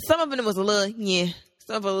ad. Some of them was a little,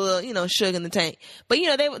 some of them a little, sugar in the tank. But,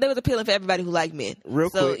 they was appealing for everybody who liked men. Real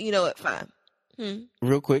quick. So, you know what, fine.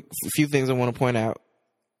 Real quick, a few things I want to point out.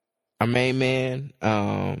 Our main man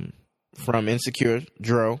from Insecure,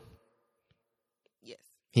 Dro. Yes.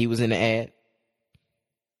 He was in the ad.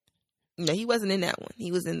 No, he wasn't in that one.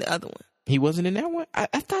 He was in the other one. He wasn't in that one? I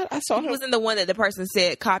thought I saw him. He was in the one that the person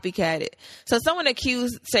said copycatted. So someone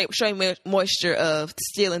accused Shea Moisture of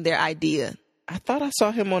stealing their idea. I thought I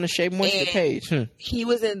saw him on the Shea Moisture page. He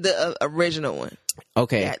was in the original one.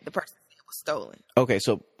 Okay. That the person said was stolen. Okay,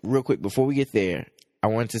 so real quick, before we get there, I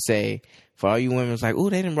wanted to say, for all you women, it's like,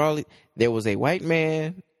 oh, they didn't probably. There was a white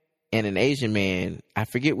man and an Asian man. I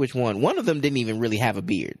forget which one. One of them didn't even really have a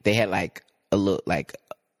beard. They had like a look, like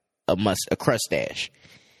a crustache.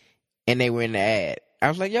 And they were in the ad. I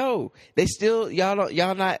was like, yo, they still, y'all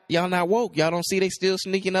not woke. Y'all don't see they still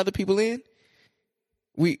sneaking other people in?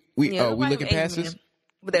 We looking past this?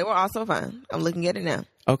 But they were also fine. I'm looking at it now.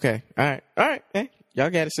 Okay. All right. Hey, y'all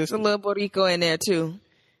got it, sister. There's a little Boricua in there too.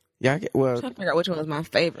 Y'all get, well. I'm trying to figure out which one was my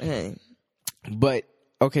favorite. Hey. But,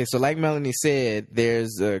 okay, so like Melanie said,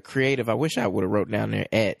 there's a creative, I wish I would have wrote down there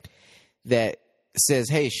that says,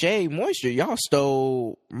 hey, Shea Moisture, y'all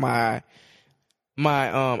stole my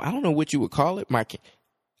I don't know what you would call it.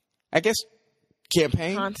 I guess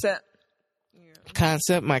campaign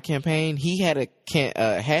concept. My campaign. He had a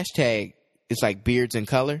hashtag. It's like beards in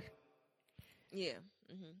color. Yeah.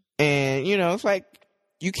 Mm-hmm. And it's like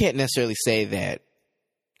you can't necessarily say that.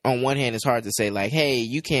 On one hand, it's hard to say like, hey,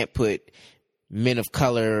 you can't put men of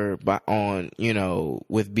color on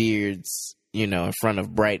with beards in front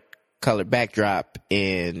of bright colored backdrop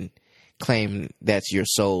and claim that's your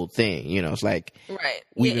sole thing. It's like, right.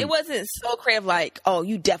 It wasn't so creative like, oh,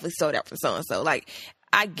 you definitely sold out from so and so. Like,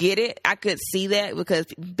 I get it. I could see that because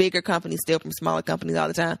bigger companies steal from smaller companies all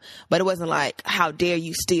the time. But it wasn't like, how dare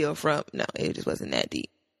you steal from? No, it just wasn't that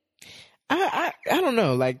deep. I don't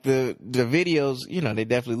know. Like the videos, they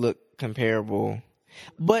definitely look comparable.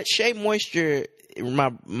 But Shea Moisture,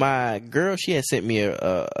 my girl, she had sent me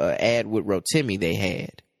a ad with Rotimi they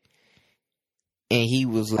had. and he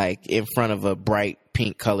was like in front of a bright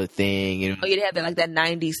pink colored thing. And, Oh, yeah, they have that, like that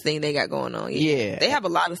 90s thing they got going on. Yeah. They have a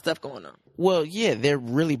lot of stuff going on. Well, yeah, they're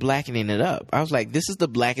really blackening it up. I was like, this is the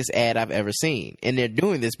blackest ad I've ever seen. And they're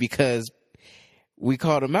doing this because we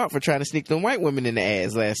called them out for trying to sneak them white women in the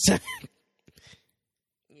ads last time.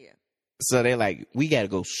 Yeah. So they're like, we got to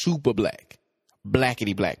go super black.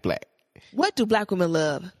 Blackity black black. What do black women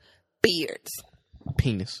love? Beards.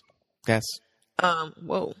 Penis. That's...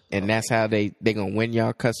 Whoa. And that's how they going to win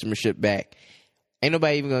y'all customership back. Ain't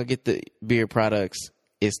nobody even going to get the beard products.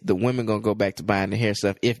 It's the women going to go back to buying the hair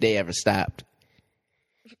stuff if they ever stopped.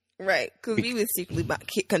 Right. Because we was secretly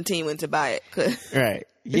continuing to buy it. Cause right.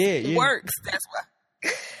 Yeah. It works. That's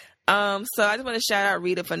why. So I just want to shout out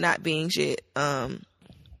Rita for not being shit. So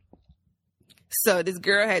this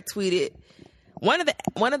girl had tweeted,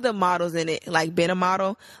 one of the models in it, like been a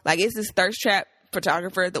model, like it's this thirst trap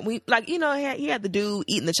photographer that we like, you know, he had the dude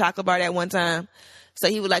eating the chocolate bar that one time. So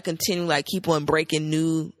he would like continue like keep on breaking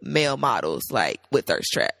new male models like with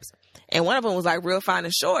thirst traps. And one of them was like real fine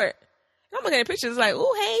and short. I'm looking at pictures like,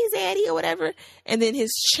 oh, hey, Zaddy or whatever. And then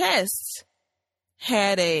his chest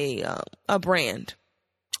had a brand.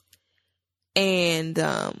 And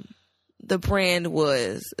the brand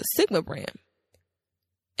was a Sigma brand.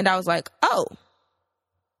 And I was like, oh.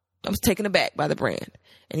 I was taken aback by the brand.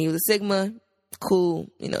 And he was a Sigma. Cool.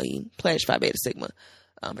 You know, he pledged Phi Beta Sigma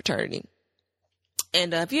fraternity.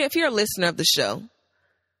 And if you're a listener of the show,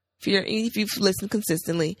 if you've listened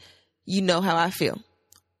consistently, you know how I feel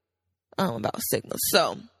about Sigma.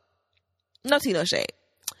 So, no tea, no shade.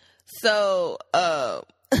 So,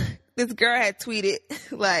 this girl had tweeted,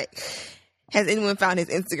 like, has anyone found his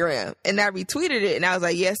Instagram? And I retweeted it, and I was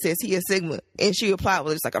like, yes, sis, he is Sigma. And she replied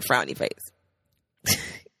with just like a frowny face.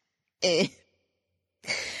 And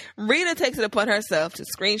Rita takes it upon herself to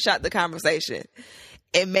screenshot the conversation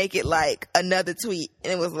and make it like another tweet.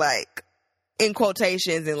 And it was like in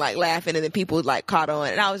quotations and like laughing, and then people like caught on.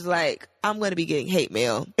 And I was like, I'm going to be getting hate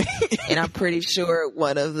mail. And I'm pretty sure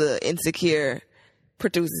one of the Insecure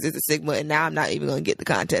producers is a Sigma, and now I'm not even going to get the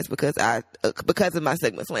contest because of my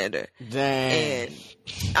Sigma slander. Dang. And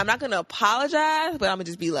I'm not going to apologize, but I'm going to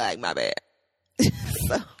just be like, my bad.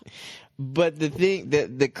 So. But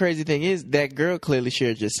the crazy thing is that girl clearly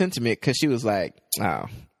shared your sentiment because she was like, oh.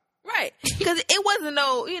 Right. Because it wasn't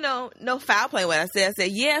no foul play what I said. I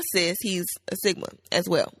said, yeah, sis, he's a Sigma as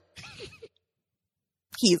well.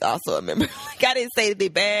 He's also a member. Like, I didn't say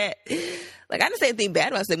anything bad. Like, I didn't say anything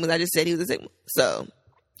bad about Sigmas. I just said he was a Sigma. So,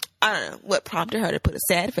 I don't know what prompted her to put a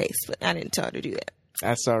sad face, but I didn't tell her to do that.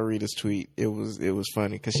 I saw Rita's tweet. It was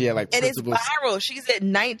funny because she had like principles. And it's viral. She's at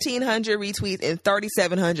 1,900 retweets and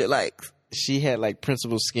 3,700 likes. She had like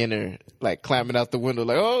Principal Skinner like climbing out the window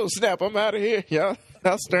like, oh snap, I'm out of here, y'all.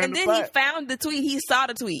 I was stirring and the then pot. He found the tweet. He saw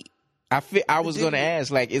the tweet. I was going to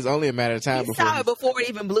ask, like, it's only a matter of time before. He saw it before it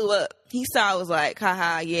even blew up. He saw it was like,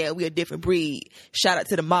 haha, yeah, we a different breed. Shout out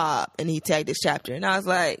to the mob. And he tagged this chapter. And I was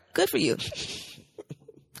like, good for you.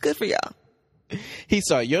 Good for y'all. He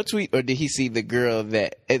saw your tweet, or did he see the girl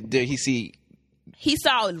that, did he see? He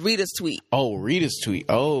saw Rita's tweet. Oh, Rita's tweet.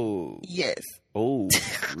 Oh. Yes. Oh,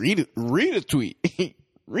 Rita's tweet.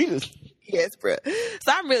 Rita's. Yes, bro.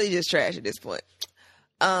 So I'm really just trash at this point.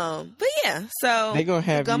 But yeah, so they're gonna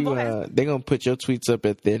have you. They're gonna put your tweets up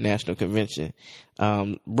at their national convention,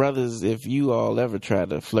 brothers. If you all ever try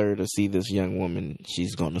to flirt or see this young woman,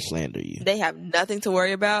 she's gonna slander you. They have nothing to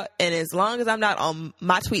worry about, and as long as I'm not on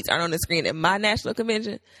my tweets aren't on the screen at my national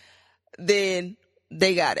convention, then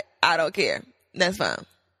they got it. I don't care. That's fine.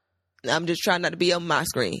 I'm just trying not to be on my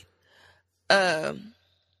screen. So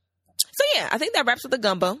yeah, I think that wraps up the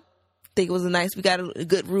gumbo. Think it was we got a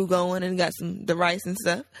good roux going and got the rice and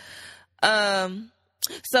stuff.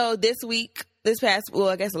 So last week,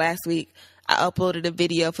 I uploaded a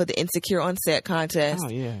video for the Insecure on Set contest. Oh,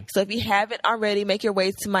 yeah. So if you haven't already, make your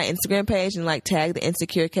way to my Instagram page and like tag the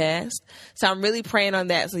Insecure cast. So I'm really praying on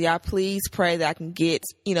that. So y'all please pray that I can get,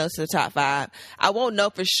 to the top 5. I won't know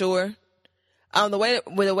for sure. The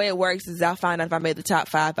way it works is I'll find out if I made the top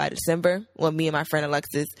 5 by December. Well, me and my friend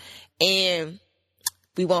Alexis, and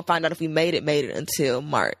we won't find out if we made it until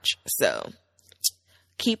March. So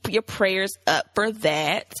keep your prayers up for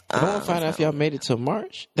that. I won't find out if y'all made it till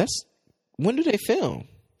March. When do they film?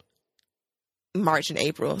 March and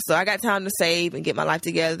April. So I got time to save and get my life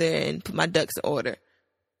together and put my ducks in order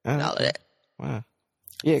and all of that. Wow.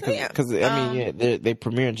 Yeah, because they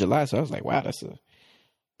premiere in July. So I was like, wow, that's a.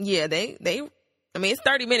 Yeah, it's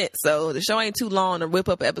 30 minutes, so the show ain't too long to whip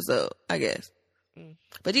up an episode, I guess.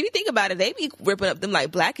 But if you think about it, they be ripping up them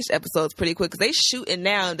like Blackish episodes pretty quick because they shooting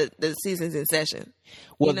now the season's in session.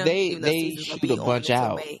 Well, they shoot a bunch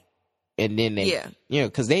out. and then they, you know,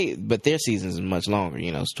 because but their seasons is much longer.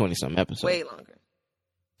 You know, it's 20-something episodes. Way longer.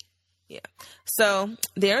 Yeah. So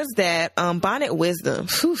there's that. Bonnet Wisdom.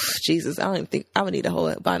 Whew, Jesus, I don't even think I would need a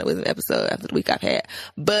whole Bonnet Wisdom episode after the week I've had.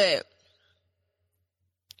 But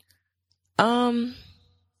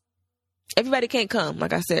everybody can't come,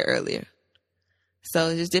 like I said earlier. So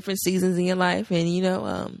there's just different seasons in your life, and you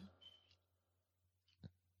know,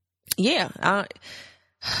 I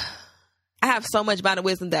have so much Bonnet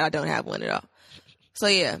Wisdom that I don't have one at all. So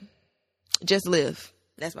yeah, just live.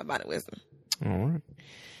 That's my Bonnet Wisdom. All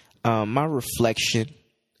right. My reflection.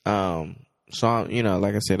 So you know,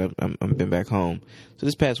 like I said, I've been back home. So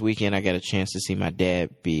this past weekend, I got a chance to see my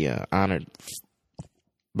dad be honored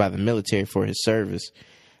by the military for his service.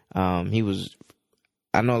 He was.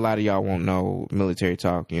 I know a lot of y'all won't know military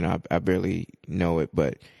talk. You know, I barely know it,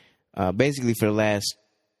 but basically for the last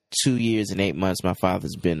 2 years and 8 months, my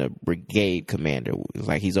father's been a brigade commander.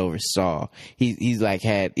 Like he's oversaw. He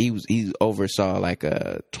oversaw like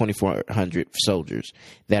 2,400 soldiers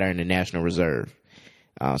that are in the National Reserve.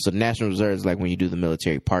 So the National Reserve is like when you do the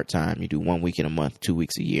military part time. You do 1 week in a month, 2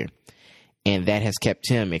 weeks a year, and that has kept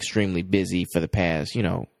him extremely busy for the past, you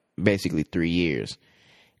know, basically 3 years.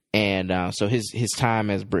 And so his time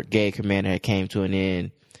as brigade commander had came to an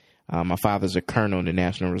end. My father's a colonel in the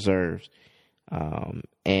National Reserves. You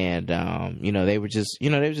know, they were just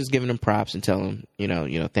giving him props and telling him, you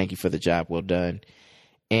know, thank you for the job well done.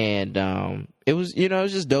 And it was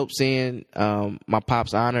just dope seeing my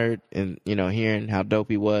pops honored and, you know, hearing how dope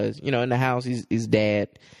he was. You know, in the house, he's dad.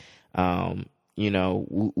 You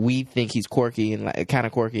know, we think he's quirky and like kind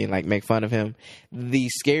of quirky and like make fun of him. The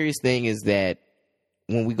scariest thing is that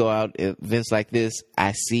when we go out at events like this,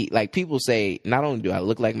 I see, like, people say, not only do I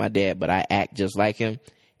look like my dad, but I act just like him,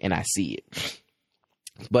 and I see it.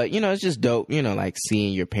 But, you know, it's just dope, you know, like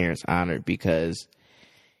seeing your parents honored, because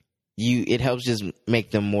it helps just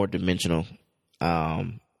make them more dimensional.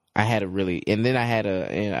 I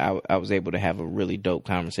was able to have a really dope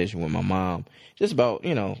conversation with my mom just about,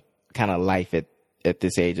 you know, kind of life at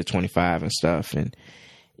this age of 25 and stuff. And,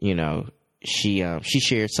 you know, she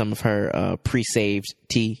shared some of her pre-saved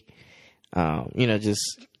tea, you know, just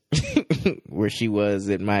where she was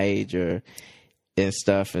at my age and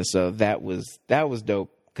stuff. And so that was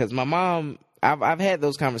dope, because my mom, I've had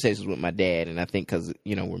those conversations with my dad, and I think because,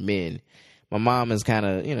 you know, we're men, my mom has kind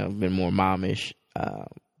of, you know, been more momish,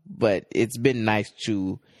 but it's been nice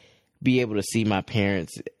to be able to see my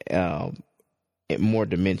parents in more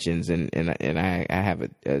dimensions, and I have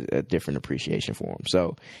a different appreciation for them.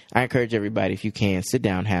 So I encourage everybody, if you can, sit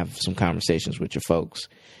down, have some conversations with your folks.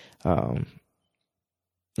 You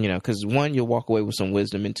know, because one, you'll walk away with some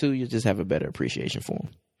wisdom, and two, you'll just have a better appreciation for them.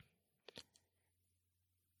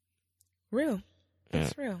 Real.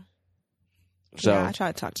 That's real. So yeah, I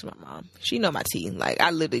try to talk to my mom. She know my tea. Like,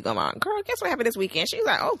 I literally go, "Mom, girl, guess what happened this weekend?" She's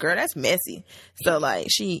like, "Oh, girl, that's messy." So, like,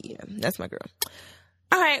 that's my girl.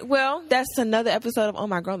 All right, well, that's another episode of Oh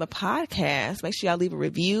My Girl, the podcast. Make sure y'all leave a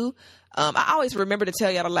review. I always remember to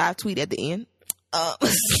tell y'all to live tweet at the end. So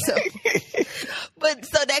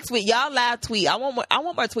next week, y'all live tweet. I want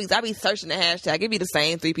more tweets. I'll be searching the hashtag. It'll be the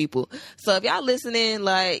same 3 people. So if y'all listening,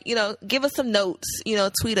 like, you know, give us some notes, you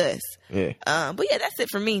know, tweet us. Yeah. But yeah, that's it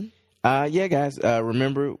for me. Yeah, guys,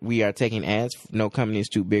 remember, we are taking ads. No company is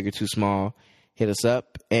too big or too small. Hit us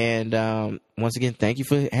up. And once again, thank you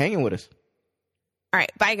for hanging with us. All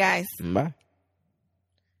right. Bye, guys. Bye.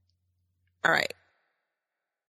 All right.